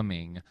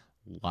becoming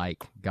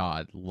like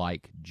God,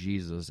 like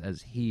Jesus.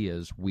 As he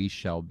is, we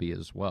shall be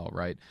as well,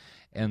 right?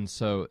 And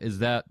so is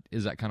that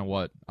kind of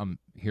what I'm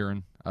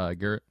hearing,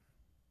 Gerritt?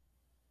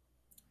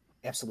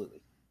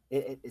 Absolutely.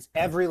 It is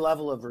every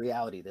level of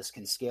reality this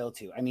can scale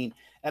to. I mean,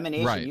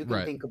 emanation, you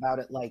can think about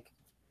it like,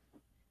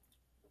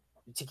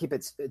 to keep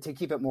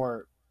it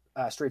more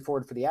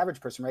straightforward for the average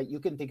person, right? You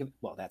can think of,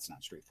 well, that's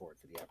not straightforward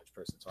for the average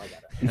person, so I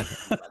gotta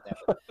think about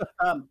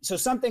that. So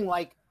something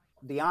like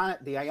the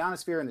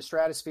ionosphere and the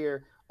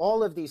stratosphere,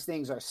 all of these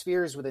things are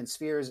spheres within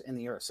spheres in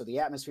the earth. So the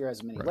atmosphere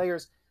has many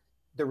layers.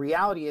 The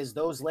reality is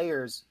those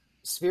layers,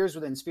 spheres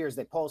within spheres,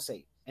 they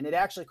pulsate, and it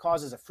actually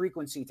causes a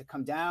frequency to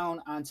come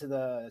down onto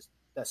the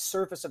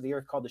surface of the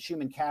earth called the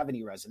Schumann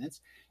cavity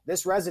resonance.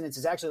 This resonance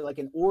is actually like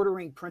an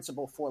ordering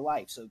principle for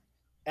life. So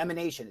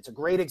emanation, it's a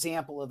great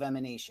example of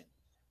emanation,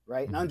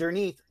 right? And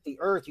underneath the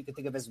earth, you can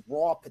think of as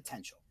raw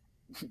potential.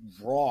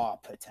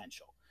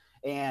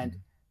 And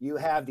you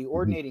have the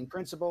ordinating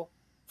principle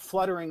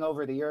fluttering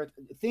over the earth.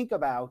 Think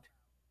about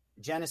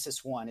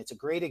Genesis 1. It's a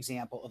great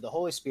example of the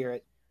Holy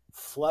Spirit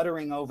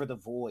fluttering over the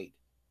void.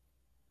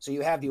 So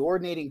you have the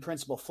ordinating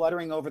principle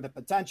fluttering over the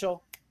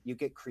potential, you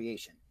get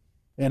creation.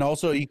 And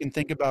also you can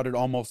think about it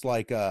almost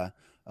like to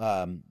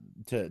kind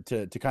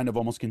of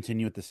almost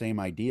continue with the same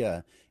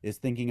idea, is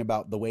thinking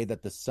about the way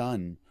that the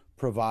sun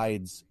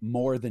provides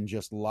more than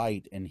just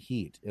light and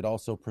heat. It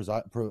also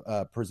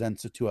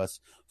presents to us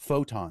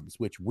photons,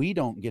 which we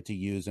don't get to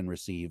use and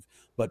receive,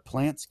 but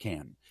plants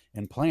can.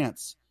 And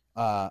plants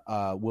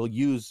will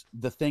use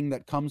the thing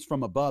that comes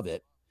from above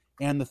it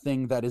and the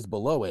thing that is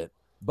below it,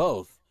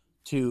 both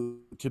to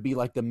be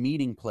like the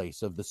meeting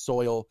place of the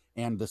soil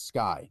and the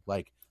sky.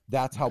 Like,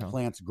 that's how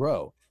plants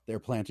grow. They're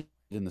planted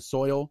in the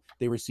soil.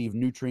 They receive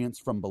nutrients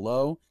from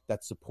below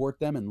that support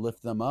them and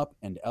lift them up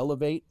and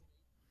elevate.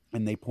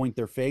 And they point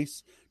their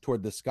face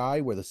toward the sky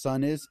where the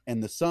sun is.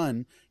 And the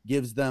sun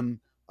gives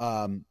them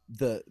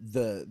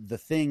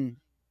the thing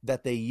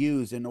that they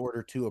use in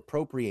order to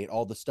appropriate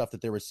all the stuff that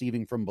they're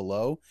receiving from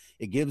below.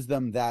 It gives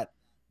them the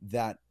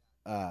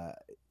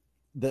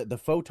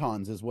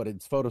photons is what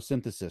it's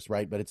photosynthesis,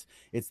 right? But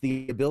it's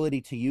the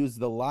ability to use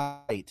the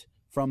light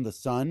from the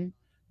sun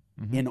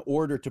in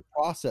order to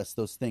process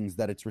those things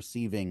that it's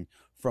receiving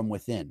from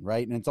within,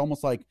 right? And it's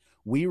almost like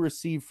we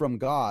receive from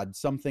God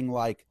something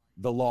like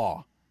the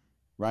law,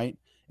 right?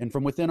 And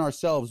from within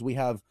ourselves, we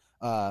have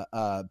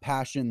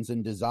passions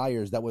and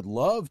desires that would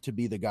love to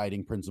be the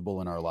guiding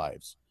principle in our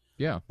lives.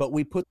 Yeah. But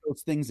we put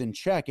those things in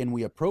check and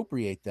we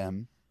appropriate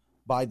them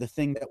by the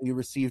thing that we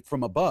received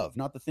from above,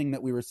 not the thing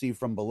that we received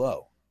from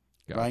below,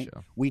 right?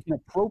 We can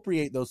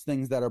appropriate those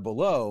things that are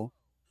below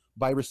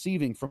by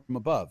receiving from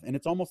above. And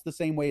it's almost the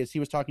same way as he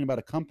was talking about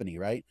a company,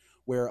 right?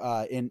 Where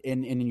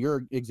in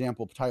your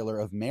example, Tyler,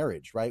 of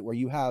marriage, right? Where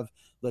you have,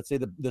 let's say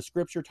the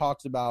scripture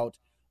talks about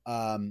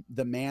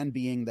the man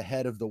being the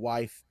head of the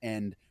wife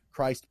and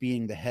Christ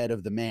being the head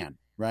of the man,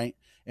 right?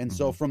 And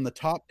so from the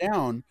top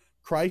down,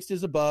 Christ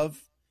is above,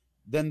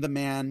 then the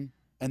man,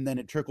 and then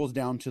it trickles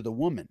down to the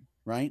woman,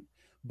 right?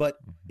 But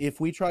if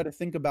we try to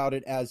think about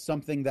it as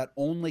something that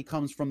only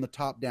comes from the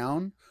top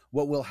down,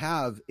 what we'll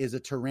have is a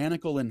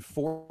tyrannical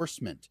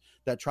enforcement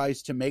that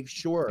tries to make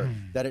sure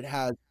that it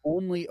has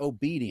only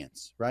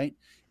obedience, right?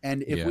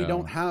 And if we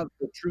don't have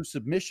the true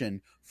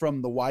submission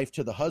from the wife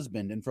to the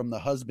husband and from the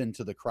husband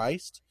to the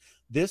Christ,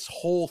 this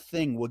whole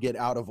thing will get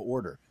out of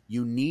order.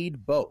 You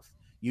need both.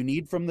 You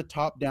need from the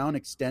top down,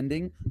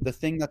 extending the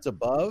thing that's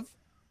above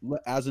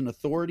as an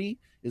authority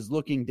is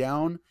looking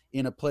down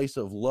in a place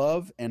of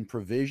love and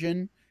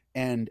provision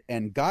and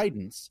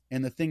guidance,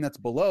 and the thing that's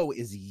below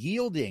is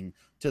yielding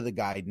to the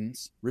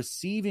guidance,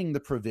 receiving the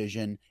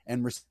provision,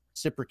 and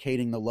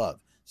reciprocating the love.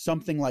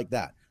 Something like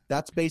that.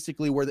 That's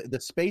basically where the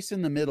space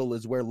in the middle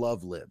is where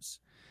love lives,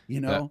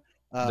 you know.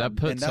 And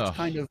that's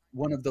kind of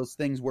one of those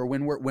things where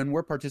when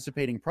we're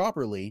participating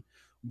properly,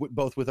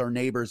 both with our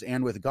neighbors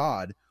and with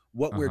God,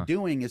 what we're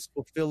doing is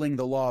fulfilling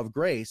the law of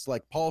grace,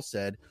 like Paul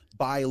said,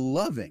 by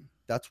loving.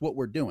 That's what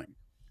we're doing.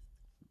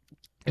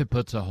 It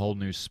puts a whole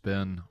new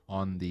spin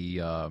on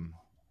the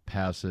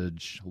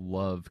passage,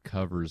 love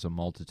covers a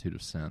multitude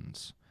of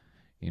sins.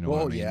 You know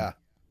what I mean? Yeah.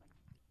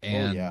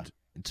 And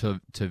to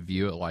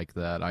view it like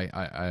that,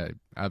 I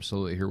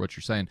absolutely hear what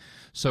you're saying.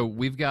 So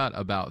we've got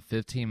about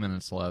 15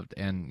 minutes left,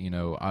 and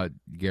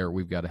Gerritt,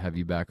 we've got to have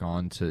you back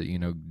on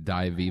to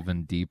dive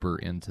even deeper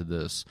into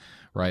this,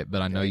 right?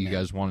 But I know you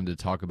guys wanted to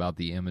talk about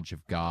the image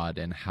of God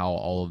and how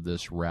all of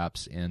this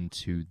wraps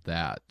into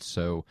that.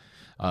 So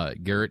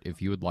Gerritt, if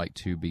you would like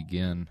to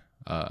begin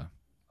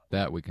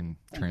that, we can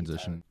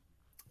transition.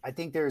 I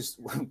think there's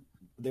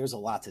a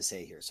lot to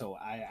say here. So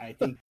I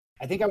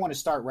think I want to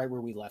start right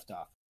where we left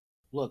off.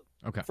 Look,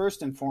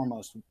 first and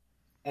foremost,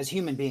 as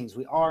human beings,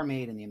 we are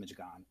made in the image of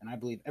God. And I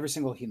believe every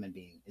single human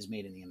being is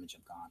made in the image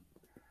of God.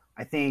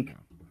 I think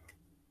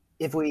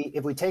if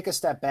we take a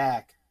step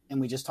back and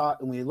we just talk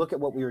and we look at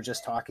what we were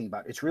just talking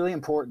about, it's really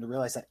important to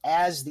realize that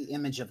as the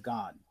image of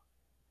God,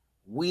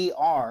 we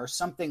are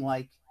something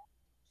like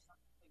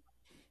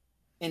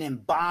an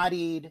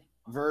embodied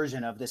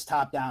version of this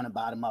top down and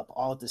bottom up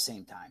all at the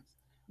same time.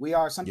 We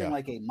are something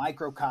like a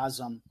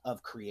microcosm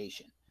of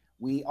creation.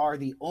 We are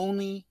the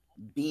only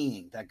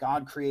being that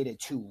God created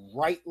to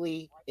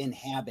rightly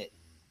inhabit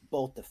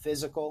both the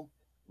physical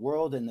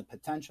world and the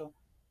potential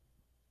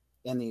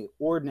and the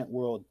ordinate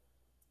world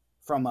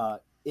from a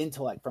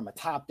intellect, from a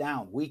top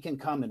down. We can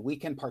come and we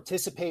can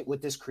participate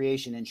with this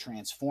creation and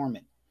transform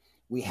it.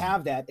 We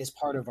have that as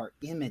part of our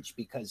image,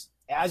 because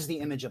as the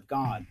image of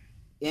God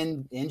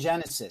in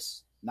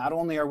Genesis, not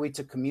only are we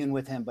to commune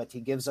with him, but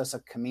he gives us a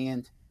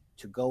command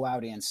to go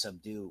out and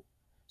subdue.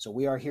 So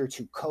we are here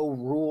to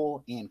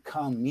co-rule and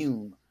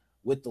commune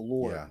with the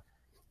Lord.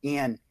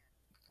 And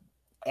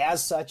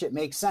as such, it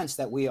makes sense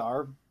that we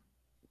are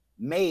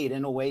made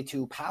in a way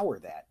to power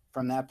that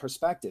from that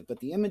perspective. But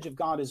the image of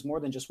God is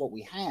more than just what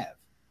we have.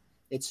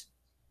 It's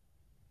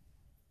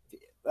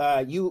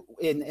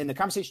in the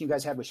conversation you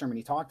guys had with Sherman,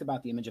 he talked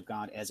about the image of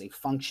God as a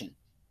function.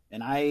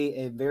 And I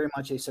am very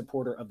much a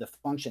supporter of the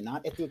function,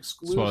 not at the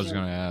exclusion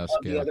of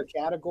the other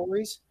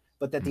categories,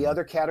 but that the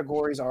other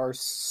categories are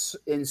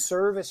in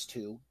service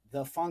to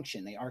the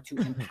function. They are to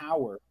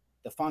empower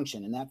the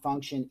function, and that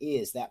function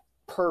is that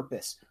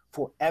purpose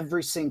for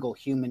every single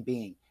human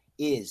being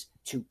is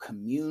to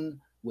commune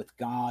with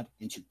God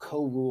and to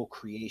co-rule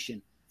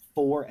creation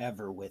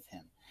forever with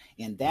him.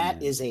 And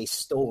that is a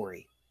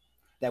story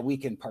that we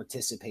can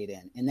participate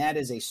in. And that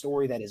is a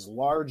story that is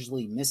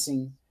largely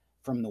missing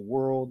from the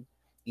world.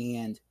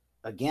 And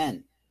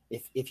again,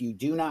 if you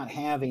do not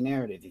have a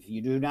narrative, if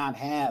you do not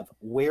have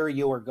where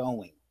you're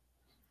going,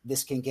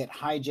 this can get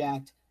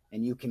hijacked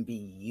and you can be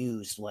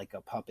used like a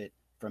puppet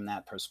from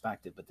that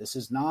perspective. But this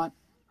is not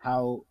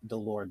how the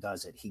Lord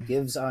does it. He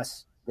gives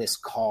us this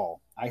call.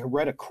 I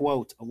read a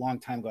quote a long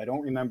time ago. I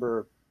don't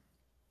remember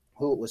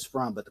who it was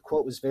from, but the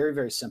quote was very,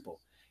 very simple.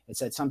 It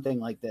said something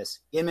like this: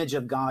 image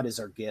of God is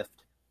our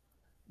gift,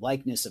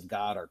 likeness of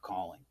God our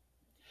calling.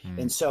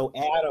 And so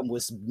Adam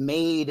was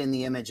made in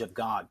the image of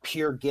God,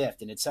 pure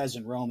gift. And it says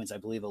in Romans, I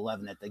believe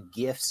 11, that the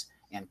gifts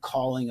and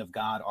calling of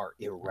God are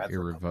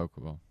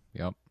irrevocable.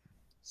 Yep.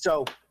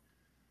 So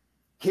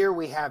here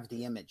we have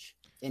the image,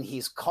 and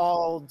he's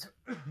called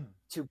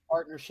to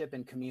partnership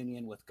and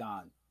communion with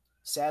God.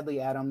 Sadly,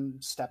 Adam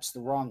steps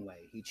the wrong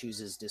way. He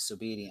chooses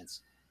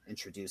disobedience,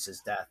 introduces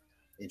death,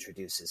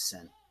 introduces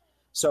sin.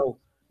 So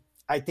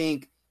I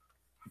think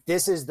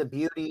this is the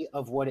beauty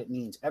of what it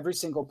means. Every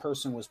single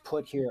person was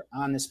put here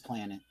on this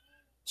planet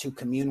to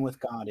commune with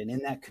God. And in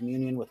that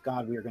communion with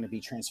God, we are going to be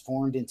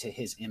transformed into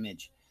his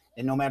image.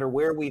 And no matter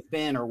where we've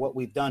been or what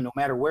we've done, no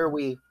matter where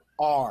we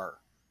are,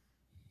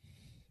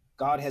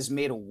 God has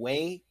made a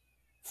way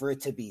for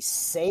it to be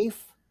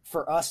safe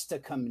for us to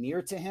come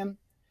near to him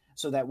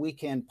so that we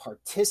can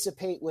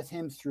participate with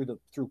him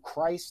through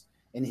Christ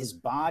and his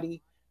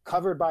body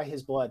covered by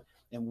his blood.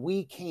 And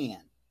we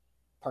can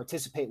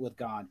participate with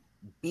God,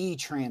 be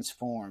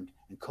transformed,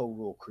 and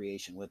co-rule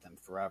creation with him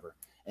forever.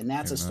 And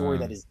that's a story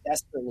that is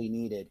desperately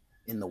needed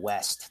in the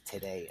West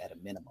today at a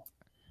minimum.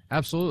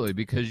 Absolutely,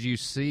 because you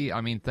see,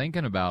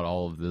 thinking about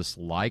all of this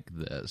like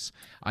this,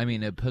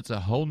 it puts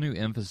a whole new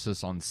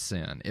emphasis on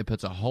sin. It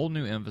puts a whole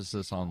new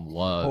emphasis on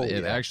love.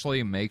 It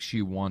actually makes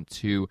you want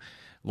to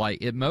Like,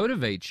 it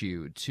motivates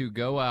you to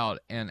go out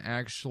and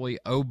actually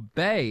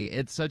obey.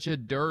 It's such a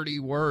dirty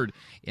word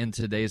in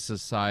today's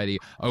society.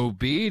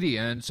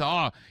 Obedience.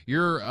 Oh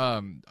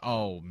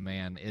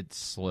man, it's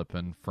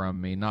slipping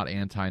from me. Not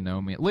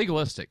antinomian.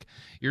 Legalistic.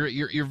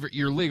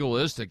 You're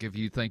legalistic if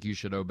you think you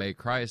should obey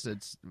Christ.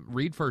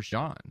 Read 1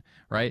 John,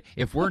 right?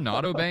 If we're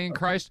not obeying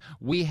Christ,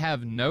 we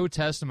have no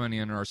testimony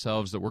in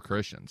ourselves that we're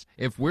Christians.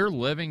 If we're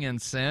living in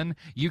sin,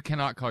 you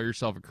cannot call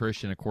yourself a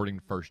Christian according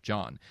to 1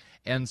 John.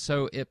 And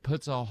so it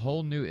puts a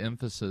whole new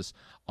emphasis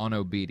on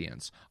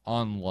obedience,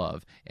 on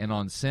love, and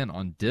on sin,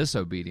 on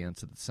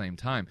disobedience at the same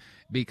time,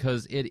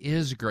 because it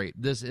is great.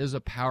 This is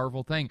a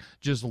powerful thing.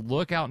 Just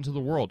look out into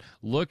the world.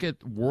 Look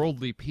at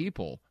worldly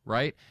people,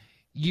 right?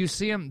 You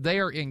see them, they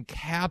are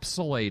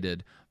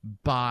encapsulated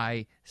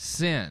by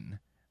sin.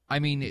 I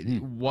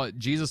mean, what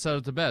Jesus said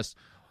it the best.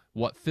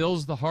 What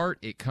fills the heart,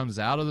 it comes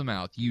out of the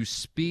mouth. You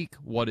speak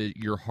what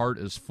your heart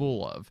is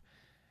full of.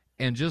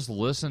 And just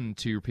listen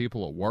to your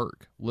people at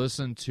work.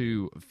 Listen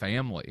to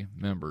family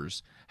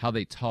members, how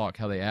they talk,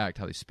 how they act,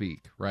 how they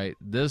speak, right?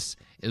 This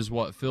is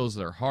what fills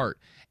their heart.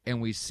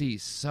 And we see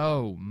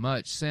so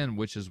much sin,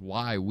 which is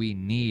why we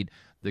need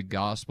the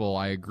gospel.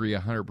 I agree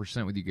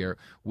 100% with you, Gerritt.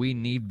 We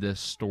need this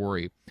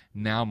story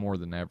now more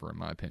than ever, in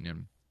my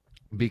opinion,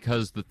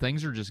 because the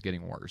things are just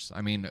getting worse.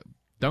 I mean,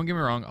 don't get me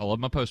wrong. I love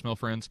my post-mill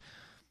friends,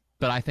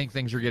 but I think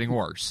things are getting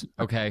worse,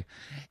 okay?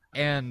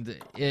 And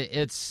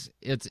it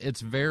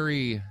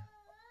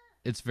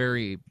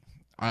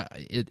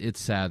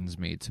saddens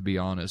me, to be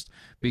honest,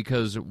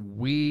 because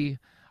we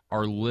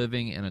are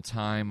living in a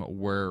time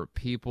where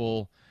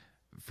people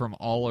from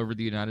all over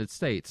the United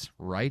States,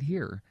 right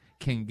here,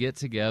 can get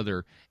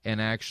together and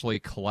actually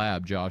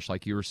collab, Josh,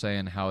 like you were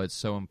saying, how it's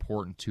so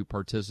important to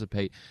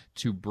participate,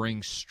 to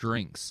bring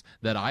strengths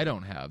that I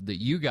don't have,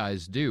 that you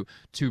guys do,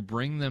 to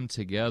bring them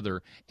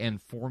together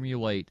and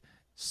formulate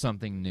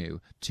something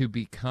new, to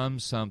become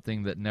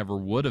something that never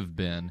would have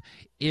been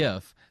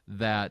if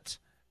that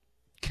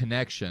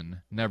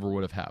connection never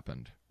would have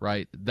happened,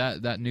 right?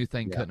 That new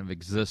thing couldn't have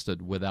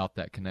existed without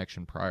that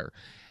connection prior.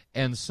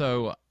 And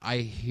so I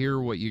hear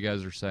what you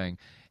guys are saying,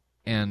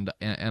 and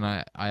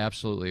I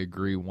absolutely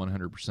agree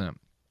 100%.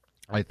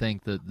 I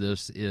think that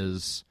this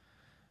is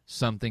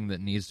something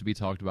that needs to be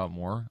talked about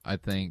more, I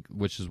think,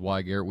 which is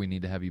why, Gerritt, we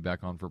need to have you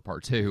back on for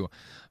part 2.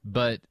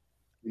 But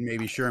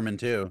maybe Sherman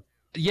too.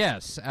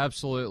 Yes,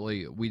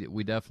 absolutely.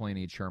 We definitely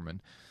need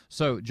Sherman.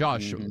 So,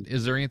 Josh,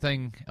 is there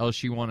anything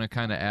else you want to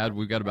kind of add?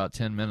 We've got about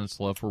 10 minutes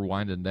left. We're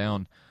winding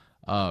down.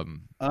 Go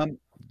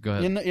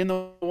ahead. In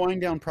the wind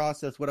down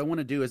process, what I want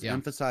to do is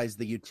emphasize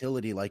the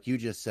utility, like you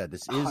just said.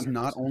 This is 100%.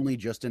 Not only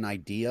just an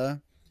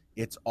idea,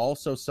 it's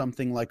also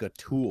something like a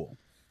tool.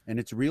 And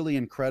it's really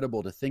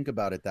incredible to think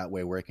about it that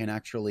way, where it can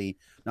actually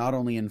not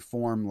only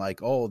inform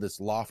like, oh, this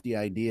lofty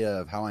idea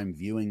of how I'm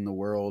viewing the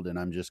world and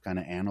I'm just kind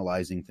of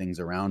analyzing things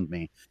around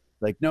me.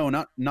 Like, no,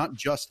 not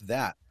just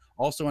that.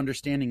 Also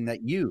understanding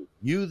that you,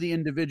 the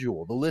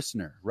individual, the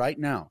listener, right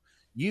now,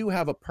 you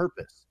have a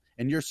purpose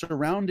and you're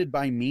surrounded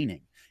by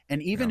meaning.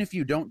 And even if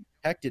you don't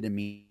detect it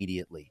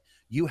immediately,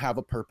 you have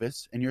a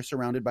purpose and you're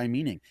surrounded by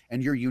meaning.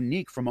 And you're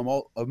unique from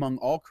among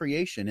all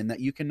creation in that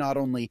you can not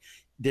only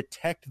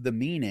detect the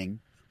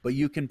meaning, but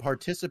you can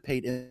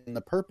participate in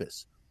the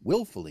purpose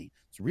willfully.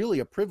 It's really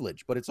a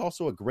privilege, but it's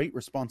also a great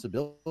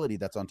responsibility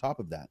that's on top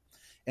of that.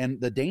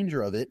 And the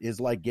danger of it is,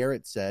 like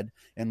Gerritt said,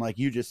 and like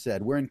you just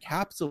said, we're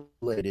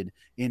encapsulated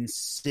in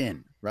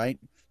sin, right?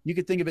 You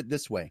could think of it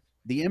this way.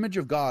 The image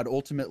of God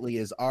ultimately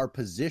is our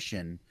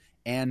position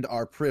and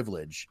our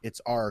privilege.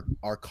 It's our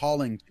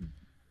calling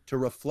to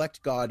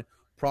reflect God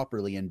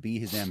properly and be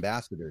his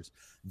ambassadors.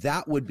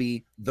 That would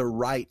be the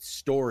right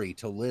story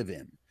to live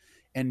in.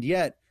 And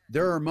yet,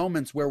 there are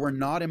moments where we're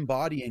not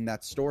embodying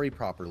that story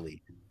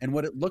properly. And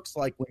what it looks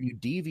like when you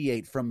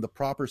deviate from the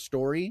proper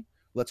story,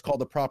 let's call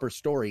the proper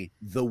story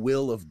the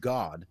will of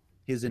God,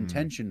 his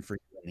intention for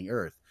you on the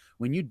earth.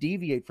 When you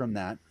deviate from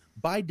that,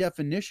 by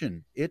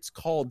definition, it's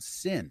called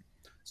sin.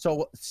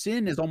 So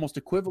sin is almost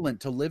equivalent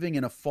to living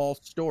in a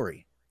false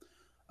story.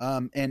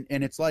 And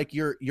it's like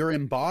you're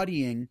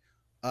embodying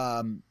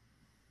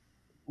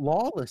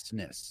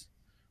lawlessness,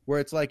 where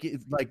it's like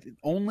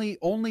only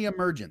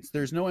emergence.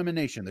 There's no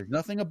emanation. There's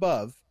nothing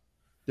above.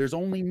 There's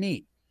only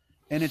me.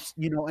 And it's,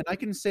 and I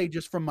can say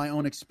just from my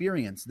own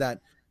experience that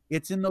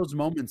it's in those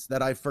moments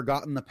that I've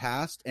forgotten the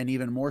past, and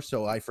even more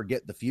so, I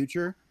forget the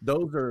future.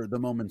 Those are the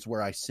moments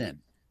where I sin.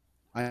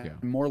 I'm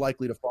more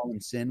likely to fall in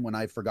sin when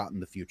I've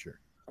forgotten the future.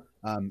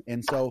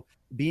 And so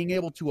being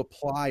able to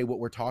apply what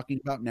we're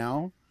talking about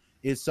now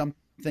is something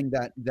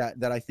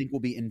that I think will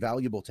be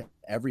invaluable to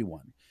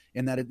everyone,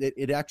 in that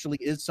it actually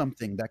is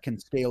something that can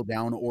scale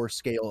down or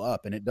scale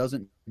up. And it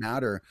doesn't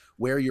matter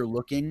where you're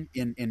looking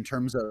in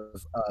terms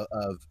of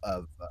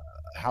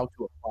how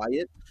to apply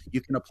it.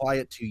 You can apply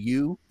it to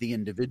you, the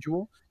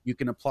individual. You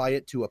can apply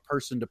it to a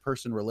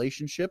person-to-person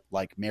relationship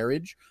like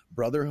marriage,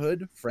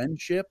 brotherhood,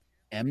 friendship,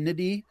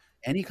 enmity,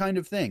 any kind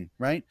of thing,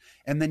 right?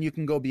 And then you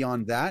can go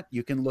beyond that.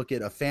 You can look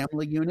at a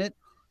family unit.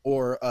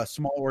 or a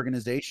small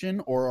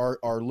organization or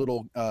our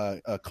little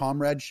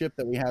comradeship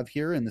that we have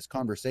here in this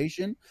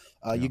conversation.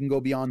 You can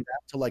go beyond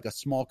that to like a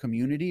small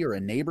community or a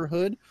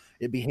neighborhood.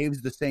 It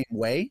behaves the same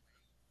way.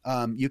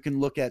 You can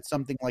look at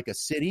something like a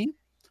city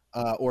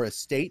or a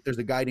state. There's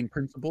a guiding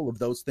principle of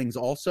those things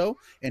also.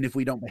 And if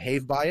we don't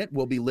behave by it,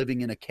 we'll be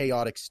living in a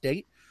chaotic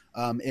state.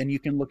 And you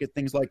can look at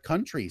things like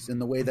countries in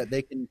the way that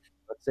they can,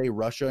 let's say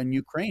Russia and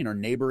Ukraine are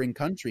neighboring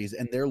countries,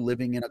 and they're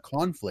living in a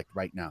conflict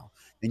right now.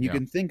 And you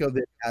can think of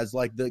it as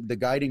like the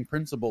guiding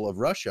principle of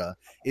Russia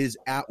is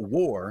at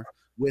war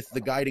with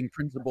the guiding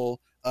principle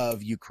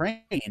of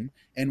Ukraine.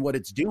 And what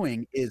it's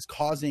doing is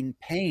causing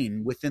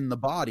pain within the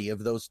body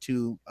of those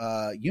two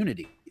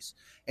unities.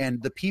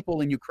 And the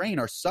people in Ukraine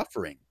are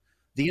suffering,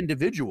 the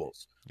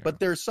individuals, but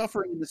they're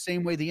suffering in the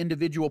same way the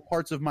individual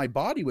parts of my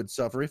body would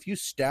suffer if you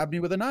stabbed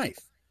me with a knife.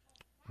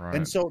 Right.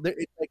 And so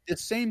it's like the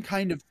same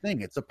kind of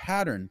thing. It's a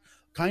pattern,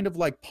 kind of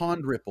like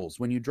pond ripples.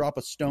 When you drop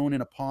a stone in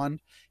a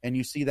pond and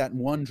you see that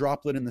one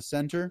droplet in the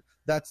center,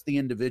 that's the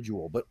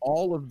individual. But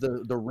all of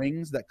the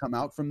rings that come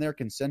out from there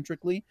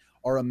concentrically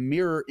are a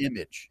mirror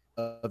image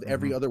of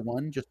every other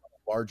one, just on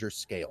a larger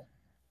scale.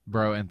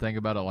 Bro, and think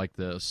about it like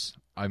this.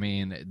 I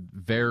mean,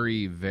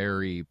 very,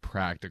 very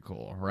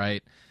practical,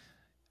 right?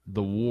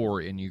 The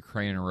war in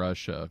Ukraine and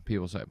Russia,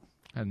 people say,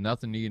 had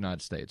nothing to the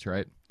United States,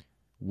 right?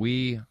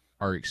 We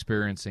are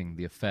experiencing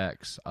the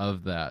effects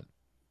of that.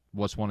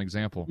 What's one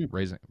example?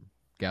 Raising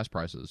gas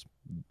prices,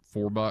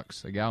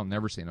 $4 a gallon.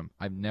 Never seen them.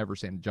 I've never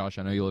seen, Josh,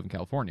 I know you live in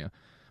California,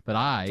 but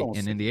I,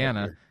 in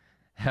Indiana,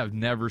 have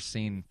never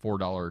seen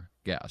 $4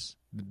 gas.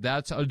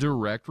 That's a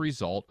direct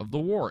result of the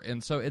war.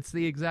 And so it's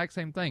the exact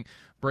same thing.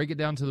 Break it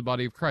down to the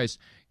body of Christ.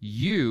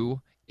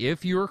 You,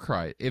 if you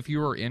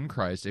are in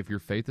Christ, if your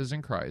faith is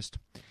in Christ,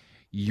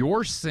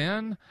 your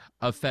sin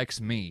affects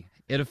me.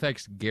 It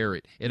affects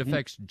Gerritt. It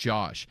affects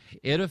Josh.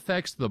 It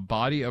affects the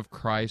body of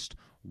Christ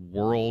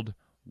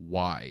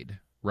worldwide,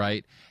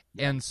 right?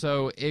 And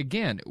so,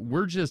 again,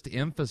 we're just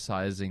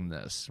emphasizing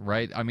this,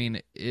 right? I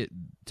mean,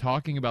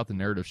 talking about the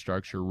narrative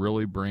structure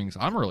really brings,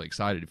 I'm really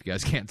excited if you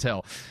guys can't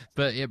tell,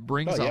 but it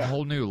brings a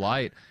whole new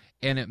light,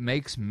 and it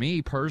makes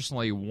me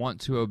personally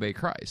want to obey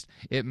Christ.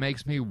 It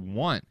makes me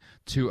want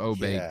to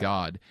obey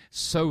God,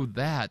 so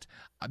that,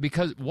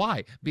 because,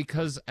 why?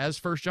 Because,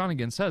 as 1 John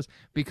again says,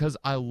 because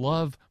I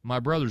love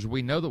my brothers.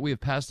 We know that we have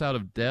passed out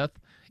of death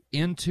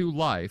into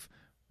life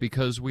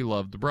because we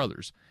love the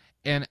brothers.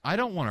 And I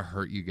don't want to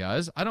hurt you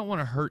guys. I don't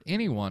want to hurt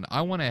anyone.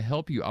 I want to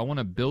help you. I want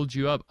to build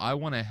you up. I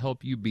want to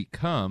help you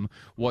become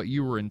what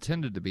you were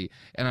intended to be.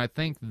 And I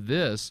think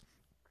this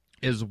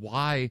is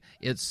why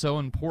it's so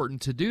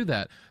important to do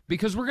that,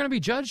 because we're going to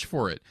be judged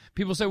for it.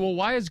 People say, well,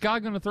 why is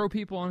God going to throw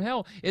people in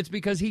hell? It's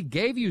because he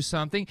gave you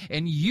something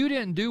and you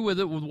didn't do with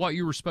it with what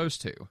you were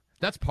supposed to.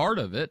 That's part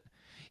of it.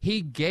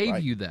 He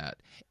gave you that,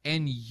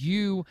 and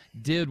you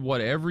did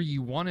whatever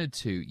you wanted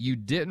to. You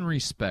didn't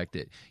respect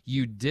it.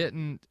 You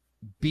didn't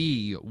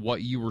be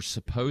what you were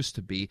supposed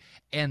to be,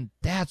 and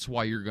that's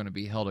why you're going to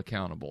be held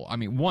accountable. I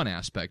mean, one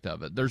aspect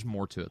of it. There's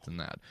more to it than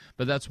that,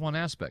 but that's one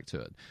aspect to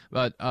it.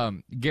 But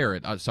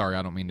Gerritt, sorry,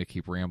 I don't mean to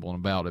keep rambling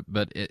about it,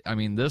 but I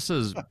mean, this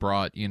has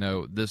brought,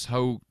 this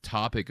whole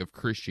topic of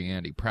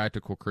Christianity,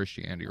 practical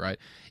Christianity, right?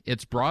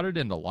 It's brought it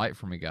into light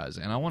for me, guys,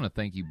 and I want to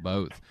thank you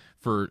both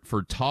for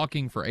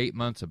talking for 8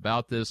 months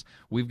about this.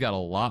 We've got a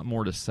lot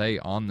more to say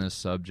on this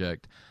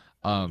subject.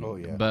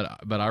 But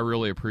I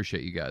really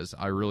appreciate you guys.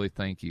 I really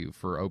thank you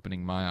for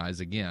opening my eyes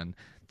again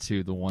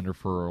to the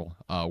wonderful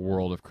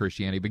world of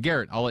Christianity. But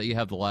Gerritt, I'll let you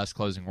have the last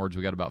closing words.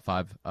 We got about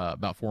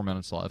 4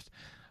 minutes left.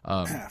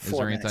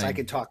 4 minutes. I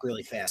can talk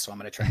really fast, so I'm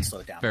going to try and slow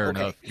it down. Fair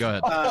enough.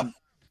 Go ahead.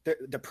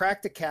 The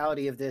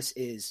practicality of this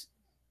is,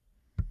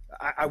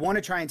 I want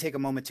to try and take a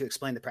moment to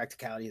explain the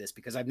practicality of this,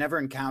 because I've never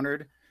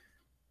encountered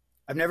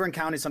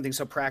something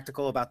so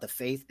practical about the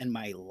faith in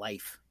my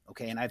life.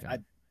 Okay, and I've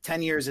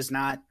 10 years is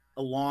not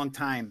a long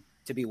time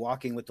to be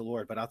walking with the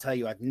Lord, but I'll tell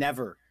you, I've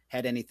never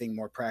had anything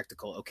more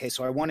practical. Okay,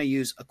 so I want to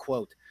use a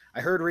quote. I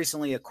heard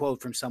recently a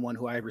quote from someone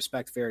who I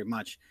respect very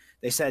much.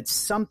 They said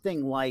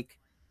something like,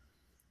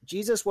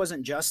 Jesus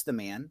wasn't just the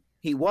man,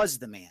 he was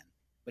the man,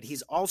 but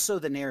he's also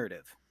the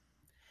narrative.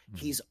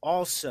 He's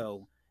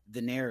also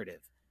the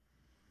narrative.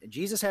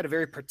 Jesus had a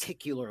very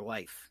particular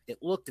life. It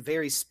looked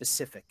very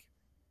specific.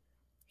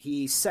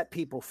 He set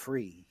people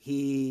free.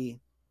 He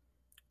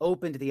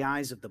opened the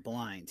eyes of the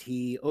blind.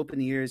 He opened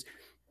the ears.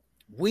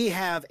 We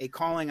have a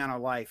calling on our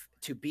life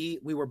we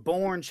were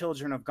born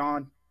children of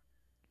God.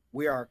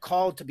 We are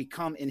called to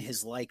become in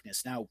his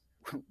likeness. Now,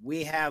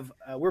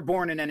 we're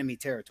born in enemy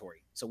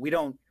territory, so we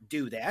don't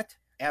do that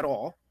at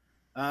all.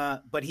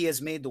 But he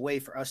has made the way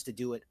for us to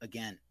do it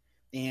again.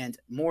 And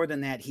more than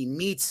that, he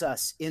meets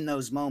us in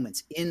those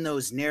moments, in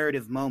those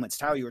narrative moments.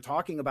 Tyler, you were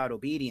talking about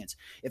obedience.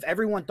 If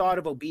everyone thought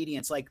of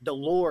obedience like the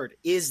Lord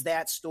is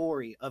that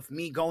story of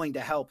me going to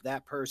help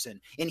that person,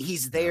 and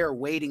he's there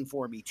waiting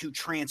for me to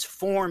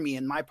transform me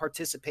in my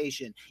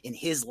participation in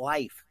his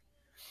life.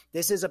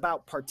 This is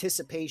about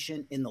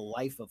participation in the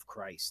life of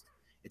Christ.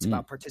 It's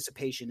about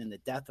participation in the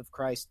death of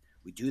Christ.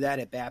 We do that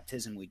at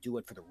baptism. We do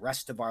it for the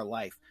rest of our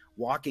life,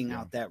 walking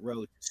out that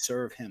road to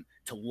serve him,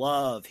 to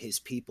love his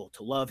people,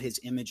 to love his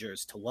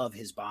imagers, to love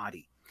his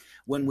body.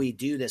 When we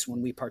do this,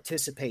 when we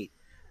participate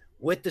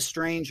with the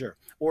stranger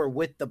or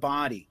with the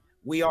body,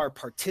 we are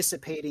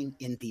participating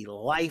in the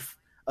life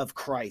of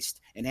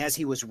Christ. And as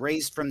he was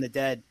raised from the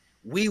dead,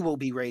 we will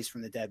be raised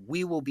from the dead.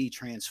 We will be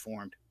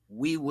transformed.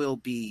 We will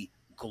be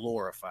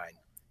glorified.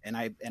 And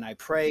I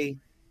pray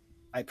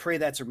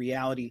that's a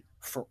reality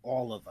for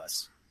all of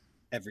us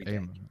every day.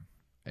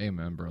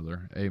 Amen,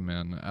 brother.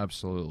 Amen.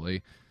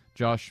 Absolutely.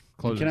 Josh,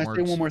 closing words. Can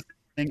I say one more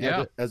thing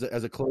as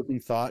a closing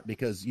thought?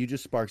 Because you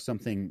just sparked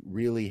something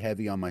really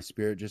heavy on my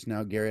spirit just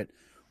now, Gerritt,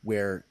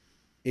 where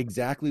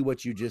exactly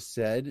what you just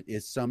said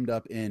is summed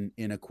up in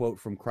a quote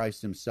from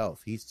Christ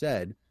himself. He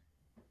said,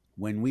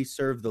 when we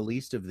serve the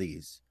least of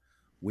these,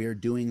 we're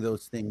doing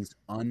those things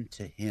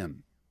unto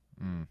him.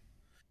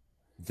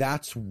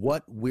 That's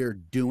what we're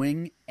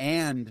doing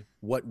and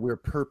what we're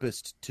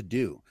purposed to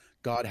do.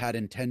 God had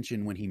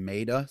intention when he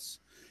made us.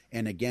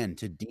 And again,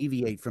 to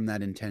deviate from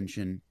that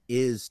intention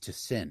is to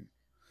sin.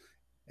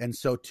 And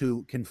so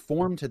to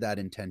conform to that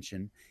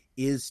intention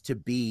is to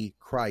be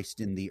Christ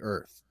in the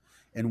earth.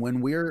 And when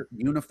we're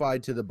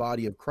unified to the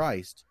body of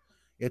Christ,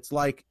 it's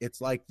like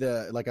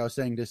I was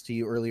saying this to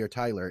you earlier,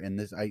 Tyler, and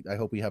this, I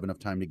hope we have enough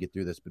time to get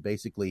through this. But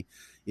basically,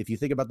 if you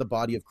think about the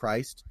body of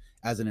Christ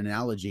as an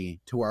analogy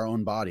to our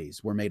own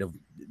bodies, we're made of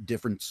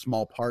different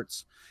small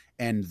parts,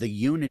 and the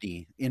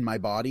unity in my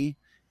body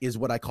is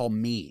what I call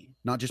me,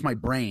 not just my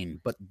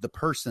brain, but the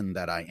person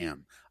that I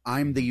am.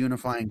 I'm the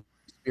unifying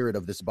spirit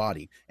of this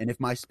body. And if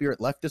my spirit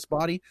left this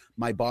body,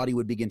 my body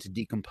would begin to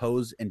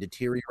decompose and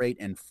deteriorate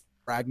and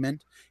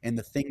fragment, and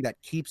the thing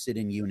that keeps it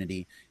in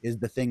unity is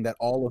the thing that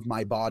all of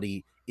my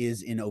body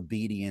is in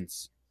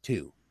obedience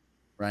to,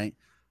 right?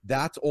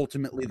 That's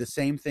ultimately the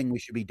same thing we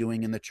should be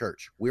doing in the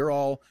church. We're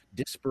all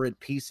disparate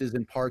pieces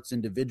and parts,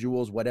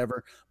 individuals,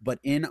 whatever, but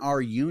in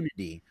our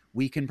unity,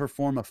 we can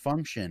perform a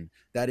function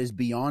that is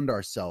beyond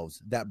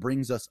ourselves, that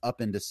brings us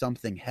up into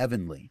something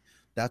heavenly.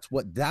 That's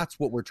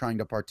what we're trying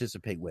to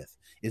participate with,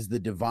 is the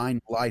divine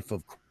life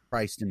of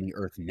Christ in the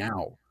earth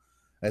now.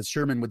 As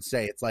Sherman would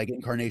say, it's like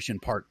incarnation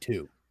part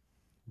 2.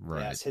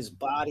 Right. Yes, his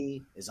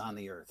body is on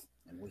the earth,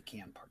 and we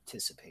can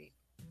participate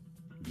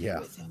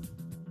with him.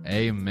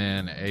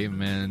 Amen.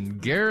 Amen.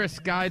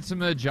 Gerritt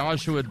Schuitema,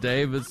 Joshua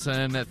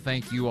Davidson,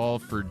 thank you all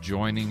for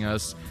joining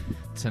us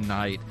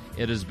tonight.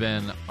 It has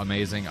been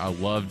amazing. I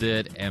loved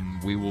it,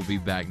 and we will be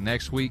back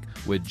next week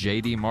with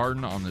J.D.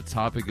 Martin on the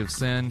topic of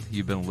sin.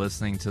 You've been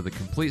listening to The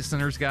Complete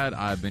Sinner's Guide.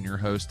 I've been your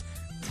host,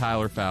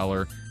 Tyler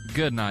Fowler.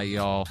 Good night,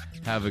 y'all.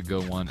 Have a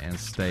good one, and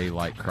stay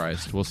like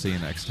Christ. We'll see you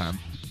next time.